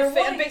 And Your they're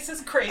fan wanting- base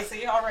is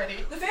crazy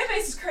already. The fan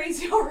base is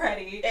crazy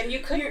already. And you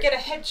couldn't get a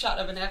headshot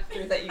of an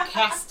actor that you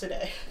cast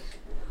today.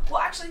 Well,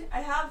 actually,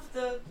 I have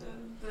the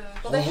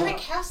Well, they had a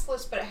cast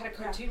list, but it had a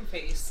cartoon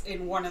face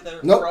in one of the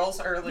Nope. roles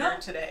earlier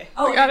Nope. today.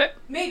 Oh, We got it.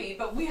 Maybe,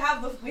 but we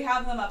have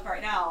them up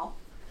right now.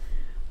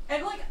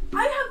 And like,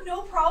 I have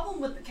no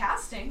problem with the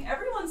casting.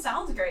 Everyone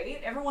sounds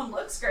great. Everyone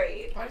looks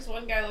great. Why does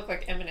one guy look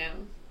like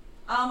Eminem?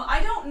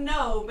 I don't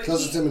know, but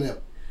Because it's Eminem.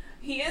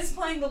 he is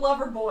playing the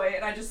lover boy,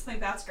 and I just think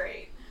that's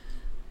great.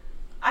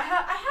 I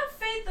have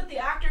faith that the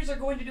actors are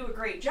going to do a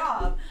great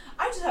job.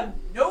 I just have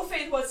no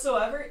faith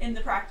whatsoever in the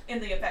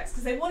effects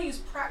because they want to use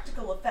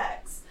practical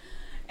effects.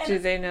 And Do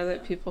they know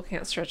that people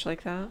can't stretch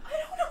like that? I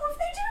don't know if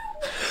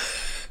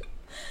they do.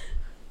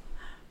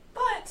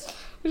 But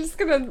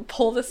just gonna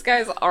pull this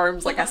guy's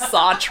arms like a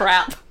saw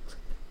trap.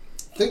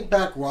 Think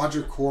back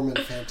Roger Corman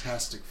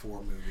Fantastic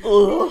Four movie.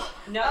 Ugh.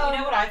 No, you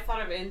know what I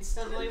thought of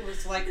instantly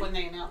was like when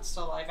they announced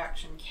a live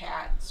action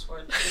Cats, where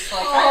it's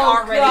like, I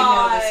already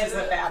know this is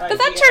a bad idea.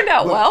 But that turned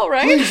out But well,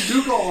 right? Please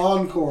do go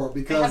encore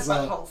because They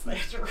had my whole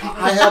theater.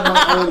 I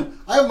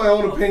have my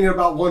own opinion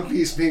about One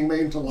Piece being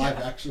made into live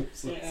action.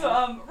 So. Yeah.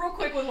 So, real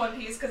quick with One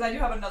Piece, because I do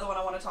have another one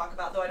I want to talk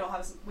about, though we don't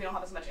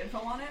have as much info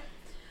on it.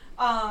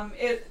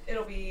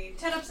 It'll be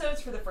 10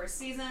 episodes for the first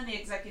season. The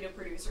executive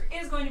producer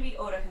is going to be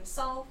Oda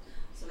himself,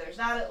 so there's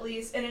that at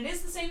least. And it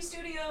is the same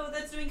studio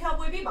that's doing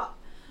Cowboy Bebop.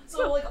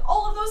 So, like,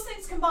 all of those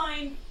things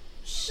combined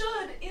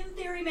should, in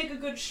theory, make a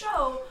good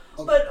show.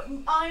 Okay. But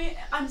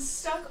I'm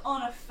stuck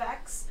on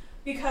effects,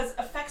 because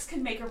effects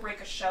can make or break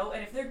a show,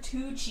 and if they're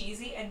too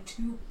cheesy and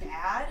too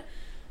bad,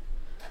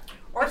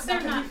 Or if it's they're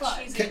gonna be not fun.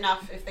 cheesy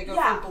enough, if they go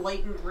Yeah. for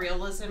blatant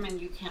realism and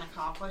you can't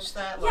accomplish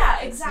that, like, Yeah,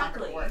 it's not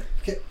gonna exactly.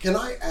 work. Can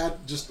I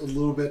add just a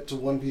little bit to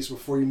One Piece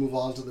before you move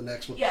on to the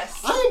next one?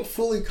 Yes. I am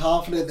fully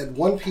confident that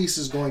One Piece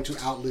is going to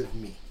outlive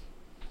me.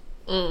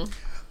 Mm.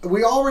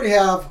 We already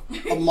have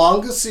a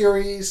manga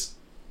series,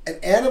 an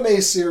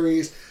anime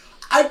series.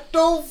 I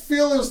don't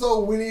feel as though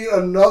we need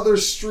another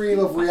stream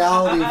of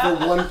reality for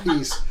One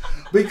Piece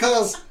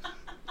because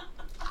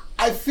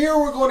I fear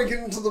we're going to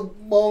get into the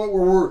moment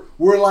where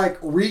we're like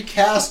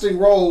recasting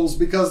roles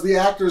because the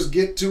actors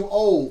get too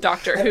old.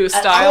 Doctor And Who I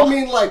style. don't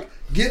mean like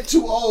get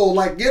too old,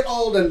 like get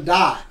old and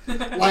die.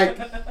 Like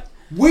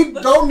we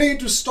don't need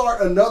to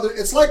start another.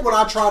 It's like when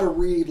I try to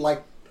read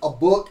like a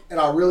book and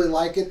I really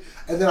like it,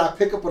 and then I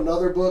pick up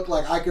another book.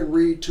 Like I can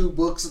read 2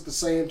 books at the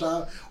same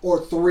time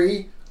or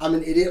 3. I'm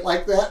an idiot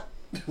like that.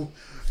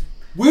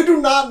 We do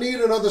not need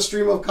another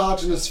stream of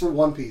consciousness for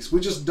One Piece. We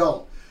just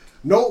don't.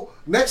 No.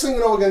 Next thing you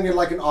know, we're gonna get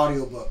like an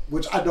audiobook,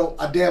 which I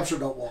damn sure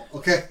don't want.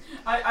 Okay.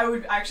 I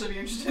would actually be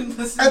interested in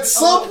listening. At to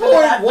some a little bit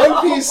of that, point,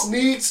 One though. Piece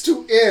needs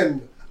to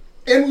end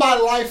in my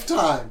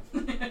lifetime.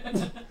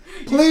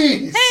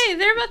 Please. Hey,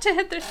 they're about to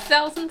hit their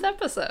 1000th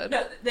episode.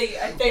 No, they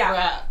They yeah.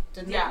 wrapped,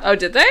 didn't Yeah. Oh,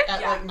 did they? they?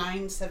 At Yeah. like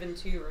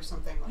 972 or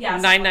something like Yeah.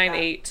 that.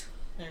 998.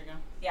 There you go.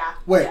 Yeah.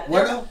 Wait, yeah, what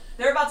they're, now?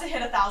 they're about to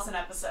hit 1,000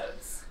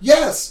 episodes.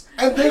 Yes,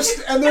 and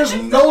there's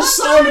no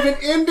sign of it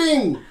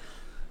ending.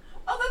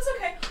 Oh, that's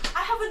okay.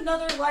 I have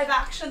another live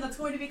action that's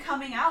going to be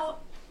coming out.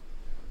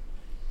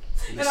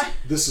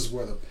 This is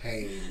where the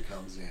pain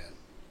comes in.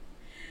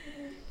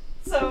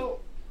 So,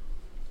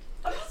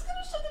 I'm just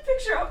gonna show the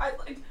picture.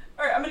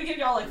 Alright, I'm gonna give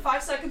y'all like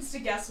 5 seconds to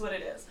guess what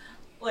it is.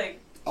 Like,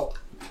 Oh,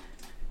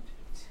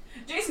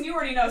 Jason, you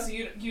already know, so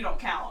you don't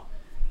count.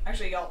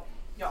 Actually,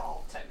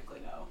 y'all technically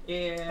know.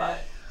 Yeah. But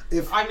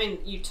I mean,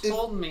 you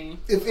told me.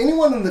 if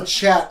anyone in the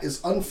chat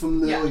is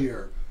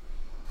unfamiliar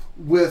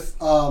with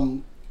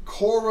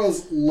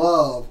Korra's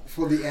love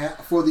for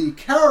the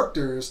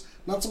characters,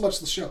 not so much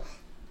the show,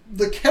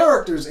 the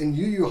characters in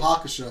Yu Yu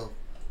Hakusho.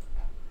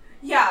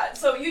 yeah,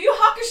 so Yu Yu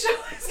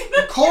Hakusho is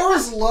gonna.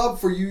 Korra's love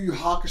for Yu Yu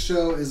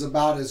Hakusho is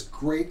about as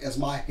great as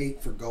my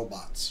hate for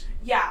GoBots.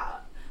 Yeah,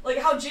 like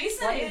how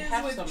Jason Why do you is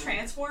have with some?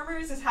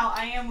 Transformers is how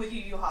I am with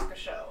Yu Yu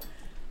Hakusho.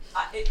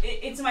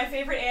 It's my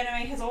favorite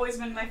anime. Has always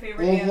been my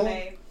favorite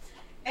anime,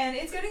 and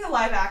it's getting a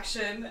live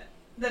action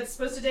that's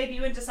supposed to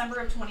debut in December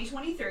of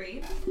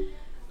 2023.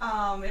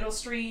 It'll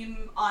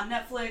stream on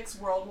Netflix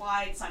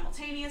worldwide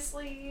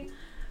simultaneously.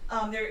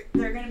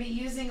 They're going to be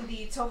using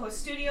the Toho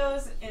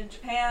Studios in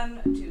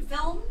Japan to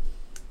film.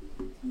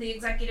 The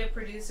executive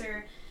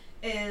producer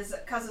is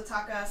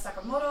Kazutaka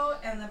Sakamoto,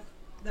 and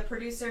the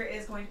producer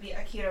is going to be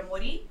Akira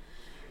Mori.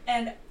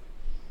 And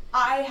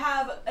I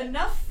have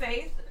enough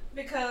faith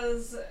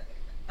because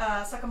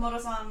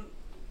Sakamoto-san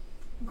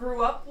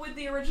grew up with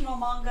the original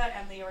manga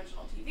and the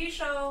original TV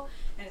show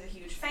and is a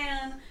huge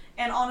fan.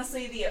 And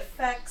honestly, the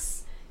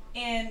effects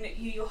in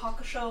Yu Yu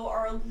Hakusho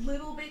are a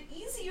little bit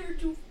easier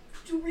to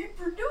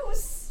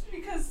reproduce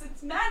because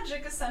it's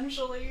magic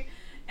essentially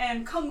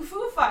and kung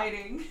fu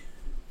fighting.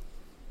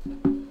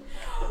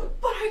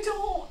 But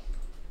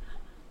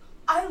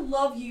I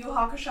love Yu Yu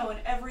Hakusho in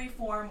every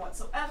form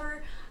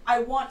whatsoever. I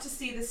want to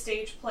see the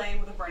stage play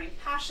with a burning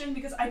passion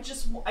because I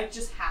just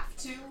have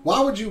to.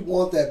 Why would you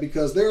want that?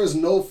 Because there is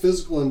no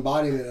physical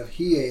embodiment of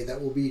Hiei that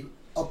will be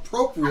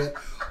appropriate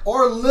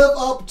or live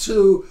up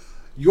to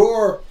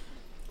your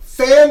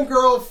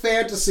fangirl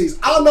fantasies.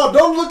 I don't know.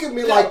 Don't look at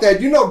me like that.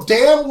 You know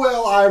damn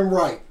well I'm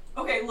right.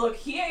 Okay, look,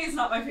 Hiei is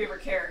not my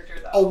favorite character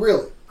though. Oh,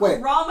 really? Wait.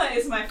 Kurama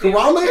is my favorite.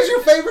 Kurama is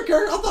your favorite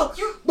character? I thought,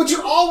 but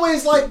you're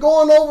always like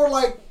going over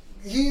like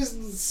he's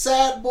the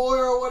sad boy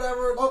or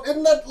whatever.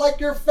 Isn't that like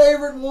your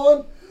favorite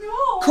one?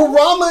 No.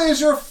 Kurama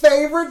is your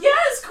favorite?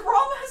 Yes,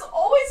 Kurama has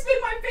always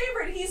been my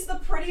favorite. He's the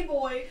pretty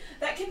boy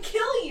that can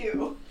kill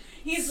you.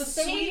 He's the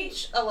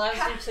Sage sweet. allows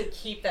you to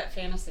keep that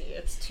fantasy.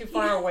 It's too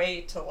far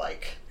away to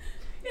like.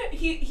 Yeah,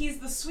 he's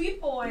the sweet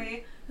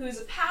boy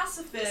who's a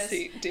pacifist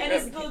See, dear and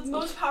is Evan the Hansen.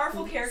 most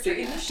powerful character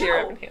in the Dear show.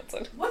 Evan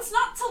Hansen. What's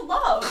not to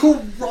love?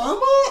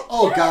 Kurama?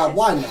 Oh Yes. God,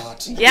 why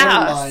not? Never Yeah,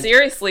 mind.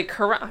 seriously,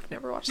 I've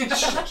never watched this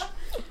show.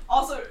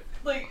 Also,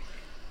 like,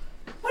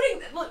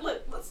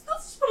 let's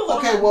just put a little.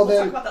 Okay, well we'll then,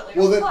 talk about that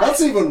Like, Well, I'm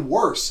that's even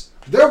worse.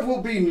 There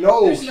will be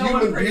no There's no one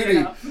human pretty beauty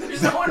enough.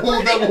 There's no one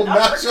that pretty will enough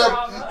match for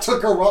up Kurama. to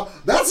Kurama.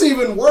 That's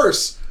even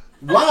worse.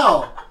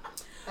 Wow.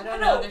 I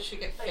don't know that she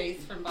get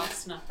Faith from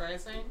Boston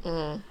Uprising.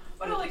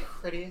 But no, like,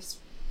 Prettiest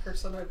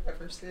person I've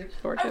ever seen.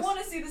 Gorgeous. I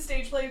want to see the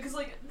stage play because,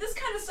 like, this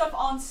kind of stuff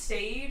on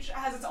stage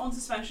has its own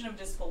suspension of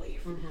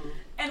disbelief,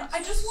 and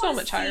I just So want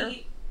to much see, higher.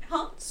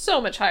 huh?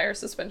 So much higher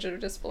suspension of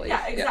disbelief.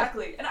 Yeah,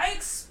 exactly. And I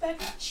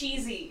expect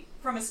cheesy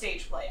from a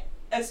stage play,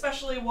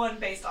 especially one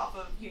based off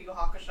of Yu Yu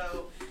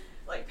Hakusho,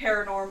 like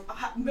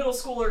middle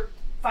schooler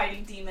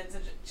fighting demons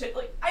and shit.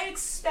 Like, I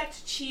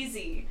expect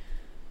cheesy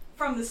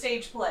from the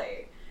stage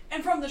play.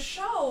 And from the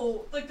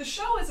show, like, the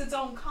show is its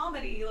own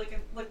comedy,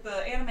 like the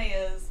anime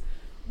is,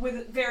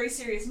 with very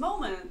serious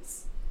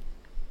moments.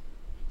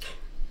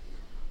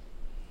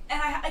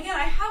 And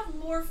I have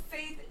more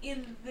faith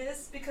in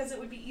this because it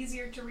would be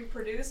easier to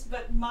reproduce,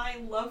 but my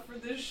love for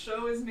this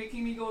show is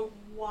making me go,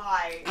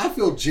 why? I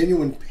feel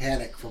genuine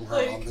panic from her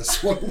on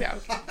this one. Yeah.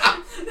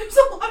 There's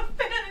a lot of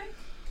panic.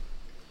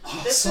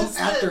 Oh, This some is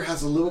actor the-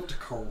 has to live up to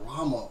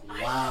Kurama.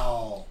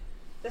 Wow.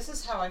 This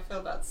is how I feel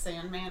about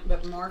Sandman,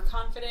 but more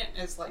confident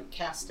is like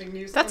casting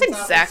news. That's comes out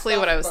and exactly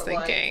stuff, what I was but,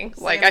 thinking.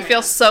 Like, I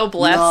feel Sandman. so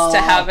blessed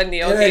to have a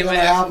Neil it ain't gonna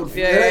Gaiman. happen.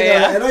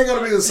 Yeah, It ain't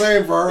gonna be the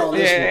same for her on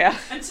this one. yeah.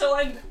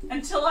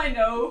 Until I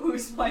know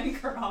who's playing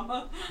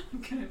Kurama,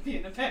 I'm gonna be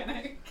in a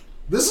panic.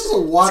 This is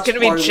a watch It's gonna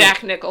be party.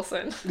 Jack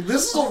Nicholson.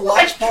 This is a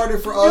watch party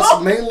for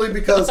us mainly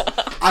because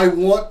I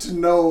want to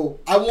know.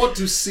 I want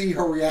to see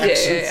her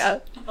reactions. Yeah.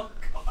 Oh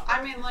god.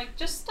 I mean, like,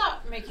 just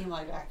stop making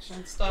live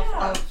action stuff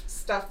Yeah. of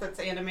stuff that's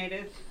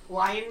animated.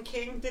 Lion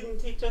King didn't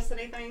teach us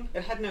anything.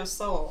 It had no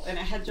soul, and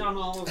it had John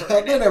Oliver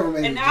in They it. never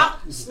made And it. now,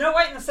 Snow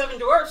White and the Seven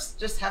Dwarfs,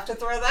 just have to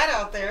throw that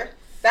out there.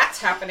 That's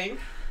happening.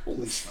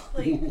 Please stop.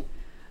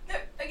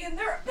 Like,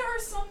 there are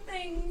some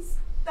things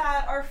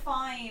that are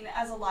fine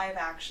as a live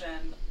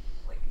action.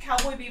 Like,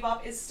 Cowboy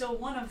Bebop is still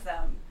one of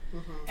them.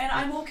 And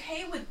I'm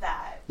okay with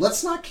that.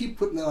 Let's not keep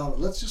putting that on.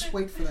 Let's just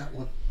wait for that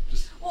one.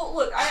 Just Well,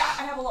 look, I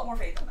have a lot more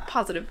faith in that.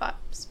 Positive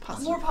vibes.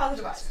 Positive. More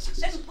positive Yes, vibes.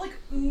 yes. And, like,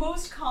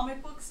 most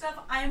comic book stuff,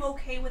 I'm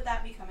okay with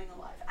that becoming a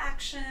live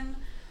action.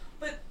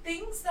 But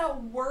things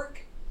that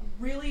work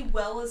really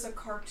well as a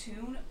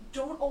cartoon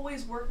don't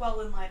always work well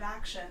in live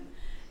action.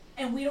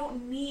 And we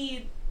don't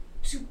need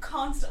to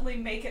constantly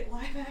make it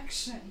live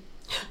action.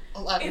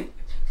 11.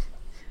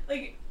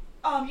 Like,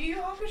 Yu Yu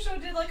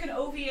Hakusho did, like, an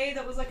OVA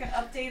that was, like, an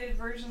updated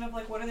version of,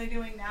 like, what are they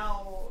doing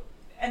now?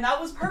 And that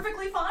was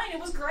perfectly fine. It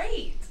was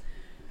great.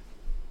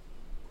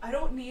 I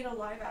don't need a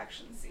live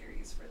action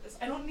series for this.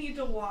 I don't need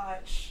to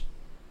watch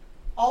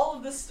all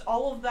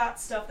of that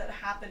stuff that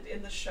happened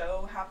in the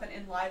show happen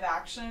in live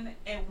action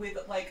and with,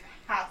 like,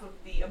 half of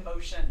the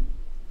emotion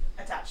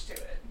attached to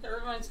it. That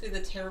reminds me of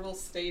the terrible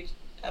stage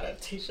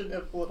adaptation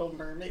of Little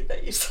Mermaid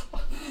that you saw.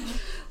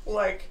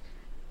 Like,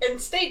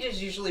 and stage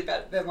is usually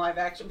better than live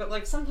action, but,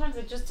 like, sometimes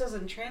it just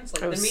doesn't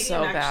translate. It The was medium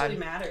so actually bad.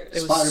 matters. It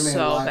was Spider-Man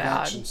so live bad.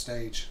 action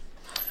stage.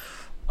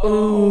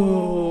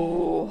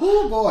 Ooh.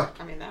 Oh boy.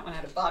 I mean, that one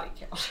had a body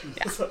count.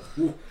 Yeah. So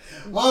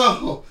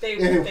Oh. they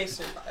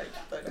survived,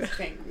 but I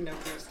think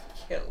nobody was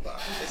killed on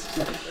this.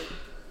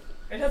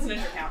 It doesn't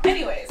intercount.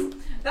 Anyways,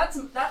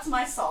 that's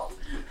my salt.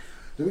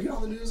 Did we get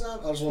all the news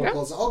out? I just want to Yeah.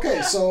 close.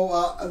 Okay,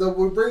 so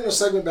we're bringing a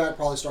segment back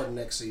probably starting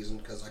next season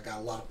because I got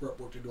a lot of prep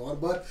work to do on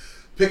it. But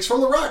Picks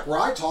from the Rack, where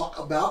I talk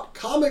about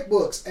comic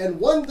books. And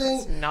one thing,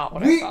 That's not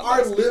what I we thought are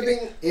that was gonna be.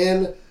 living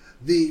in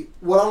the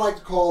what I like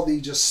to call the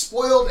just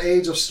spoiled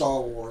age of Star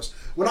Wars.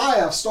 When I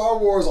have Star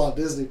Wars on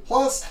Disney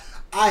Plus,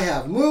 I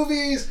have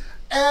movies,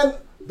 and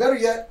better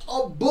yet,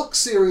 a book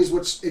series.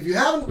 Which, if you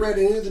haven't read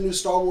any of the new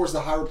Star Wars: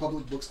 The High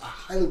Republic books, I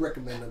highly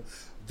recommend them.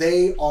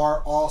 They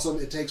are awesome.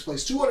 It takes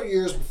place 200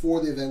 years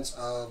before the events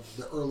of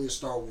the earliest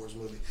Star Wars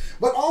movie.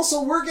 But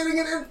also, we're getting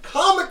it in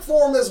comic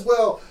form as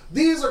well.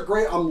 These are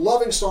great. I'm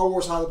loving Star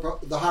Wars: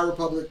 The High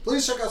Republic.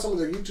 Please check out some of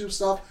their YouTube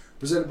stuff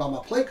presented by my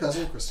play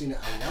cousin, Christina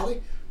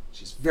Alinali.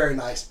 She's very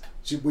nice.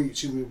 We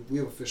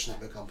have officially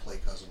become play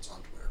cousins on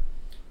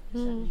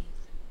Twitter.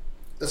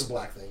 That's a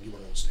black thing. You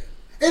wouldn't understand.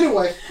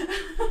 Anyway,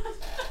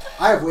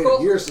 I have waited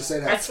Cool. years to say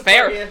that. That's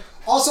fair.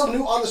 Also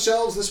new on the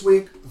shelves this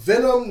week,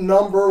 Venom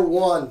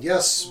 #1.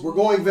 Yes, we're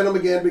going Venom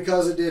again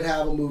because it did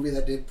have a movie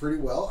that did pretty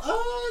well.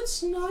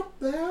 It's not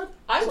bad.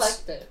 I It's-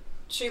 liked it.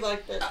 She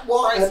liked it.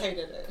 Well, Bryce and-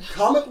 hated it.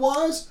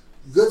 Comic-wise,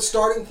 good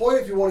starting point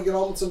if you want to get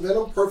on with some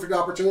Venom. Perfect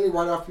opportunity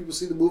right after people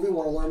see the movie,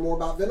 want to learn more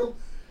about Venom.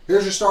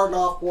 Here's your starting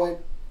off point.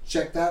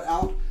 Check that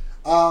out.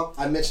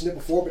 I mentioned it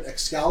before, but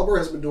Excalibur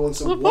has been doing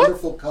some Whoop, whoop.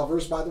 wonderful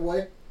covers, by the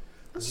way.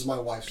 This is my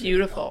wife's favorite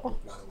Beautiful.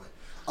 comic book, by the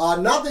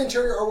way. Not the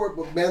interior artwork,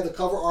 but man, the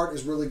cover art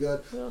is really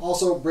good.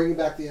 Also, bringing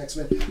back the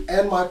X-Men.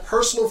 And my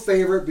personal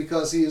favorite,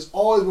 because he has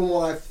always been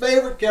one of my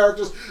favorite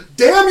characters.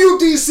 Damn you,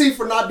 DC,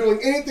 for not doing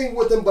anything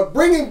with him, but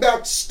bringing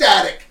back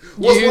Static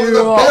was one of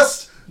the Yeah.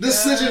 best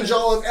decisions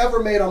y'all have ever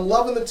made. I'm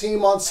loving the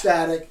team on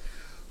Static.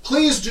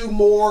 Please do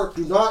more.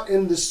 Do not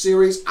end this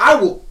series. I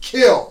will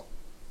kill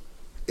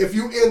if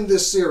you end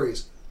this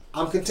series.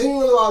 I'm continuing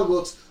with my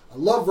books. I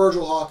love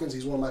Virgil Hawkins.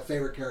 He's one of my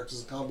favorite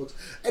characters in comic books.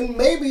 And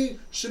maybe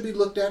should be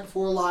looked at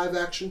for a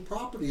live-action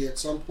property at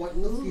some point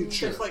in the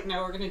future. Just like,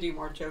 no, we're going to do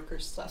more Joker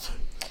stuff.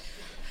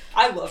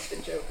 I love the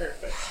Joker,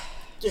 but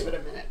give it a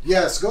minute.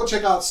 Yes, go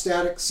check out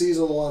Static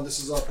Season 1. This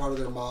is part of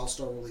their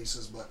milestone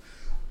releases, but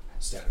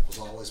Static was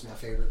always my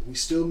favorite. We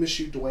still miss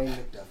you, Dwayne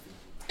McDuffie.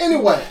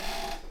 Anyway,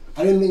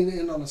 I didn't mean to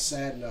end on a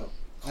sad note.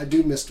 I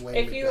do miss Dwayne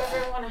McDuffie. If you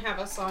ever want to have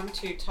us on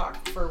to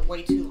talk for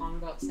way too long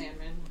about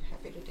Sandman, I'm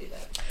happy to do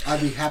that.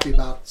 I'd be happy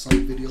about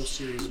some video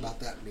series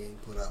about that being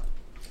put up.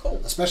 Cool.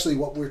 Especially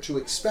what we're to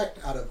expect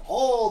out of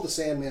all the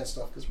Sandman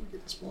stuff, because we're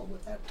getting spoiled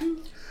with that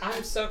too.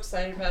 I'm so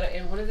excited about it,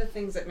 and one of the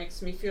things that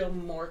makes me feel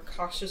more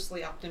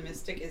cautiously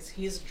optimistic is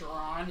he's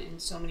drawn in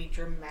so many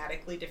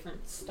dramatically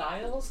different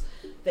styles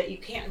that you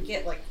can't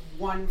get like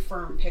one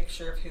firm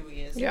picture of who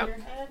he is in your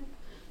head,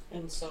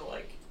 and so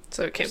like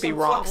so it can't be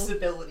wrong.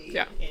 Flexibility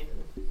in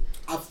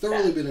I've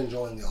thoroughly been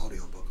enjoying the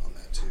audiobook on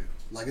that too.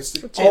 Like it's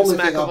the with James only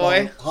thing I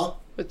McAvoy. bought.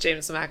 With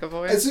James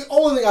McAvoy. It's the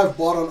only thing I've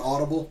bought on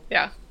Audible.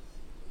 Yeah.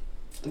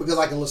 Because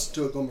I can listen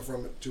to it going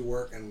from to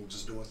work and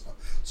just doing stuff.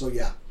 So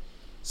yeah,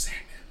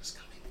 Sandman is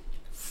coming.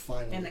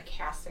 Finally. and the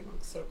casting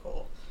looks so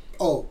cool.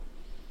 Oh,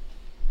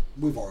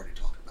 we've already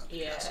talked about it.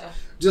 Yeah.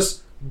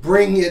 Just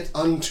bring it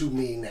unto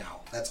me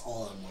now. That's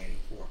all I'm waiting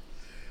for.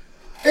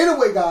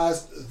 Anyway,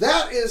 guys,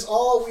 that is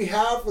all we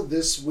have for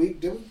this week.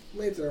 Did we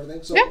made it through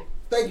everything? So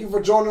thank you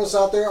for joining us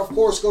out there. Of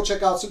course, go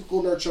check out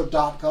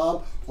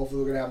supercoolnerdshow.com.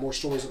 Hopefully we're going to have more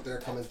stories up there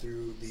coming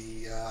through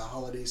the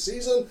holiday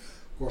season.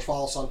 Of course,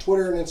 follow us on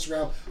Twitter and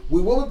Instagram. We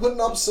will be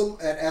putting up some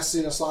at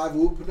SCNS Live.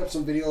 We will be putting up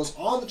some videos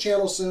on the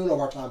channel soon of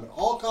our time at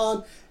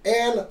AllCon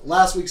and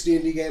last week's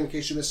D&D game in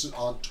case you missed it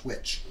on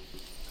Twitch.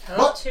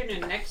 I'll tune in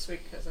next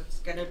week because it's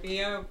going to be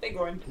a big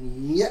one.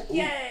 Yeah.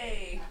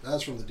 Yay!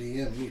 That's from the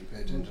DM. You need to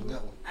pay attention to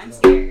that one. I'm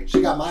scared.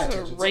 She got my A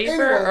attention. raver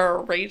Anyway. or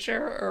a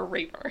rager or a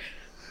raver.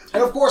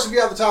 And of course, if you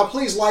have the time,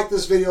 please like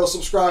this video,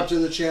 subscribe to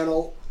the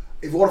channel.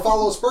 If you want to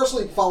follow us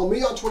personally, you can follow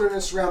me on Twitter and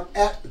Instagram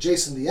at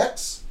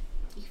JasonTheX.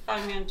 You can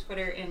find me on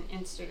Twitter and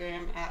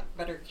Instagram at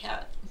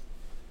ButterCat.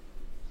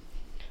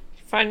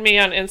 Find me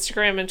on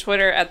Instagram and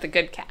Twitter at The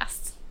Good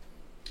Cast.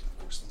 Of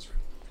course, that's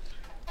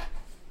right.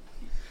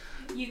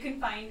 You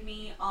can find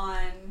me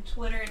on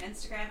Twitter and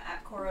Instagram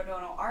at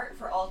Corodono Art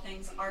for all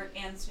things art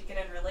and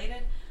Suikoden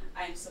related.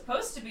 I'm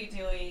supposed to be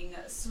doing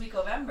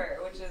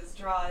Suikovember, which is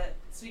draw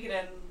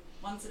Suikoden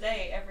once a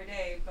day, every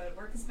day, but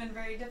work has been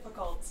very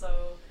difficult,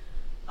 so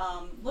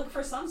look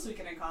for some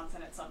Suikoden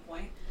content at some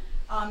point.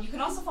 You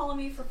can also follow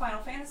me for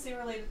Final Fantasy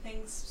related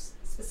things,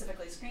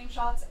 specifically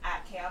screenshots,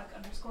 at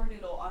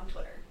chaotic_doodle on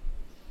Twitter.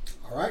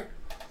 All right.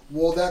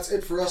 Well, that's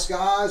it for us,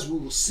 guys. We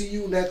will see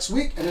you next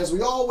week. And as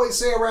we always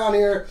say around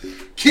here,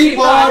 keep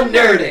on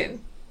nerding.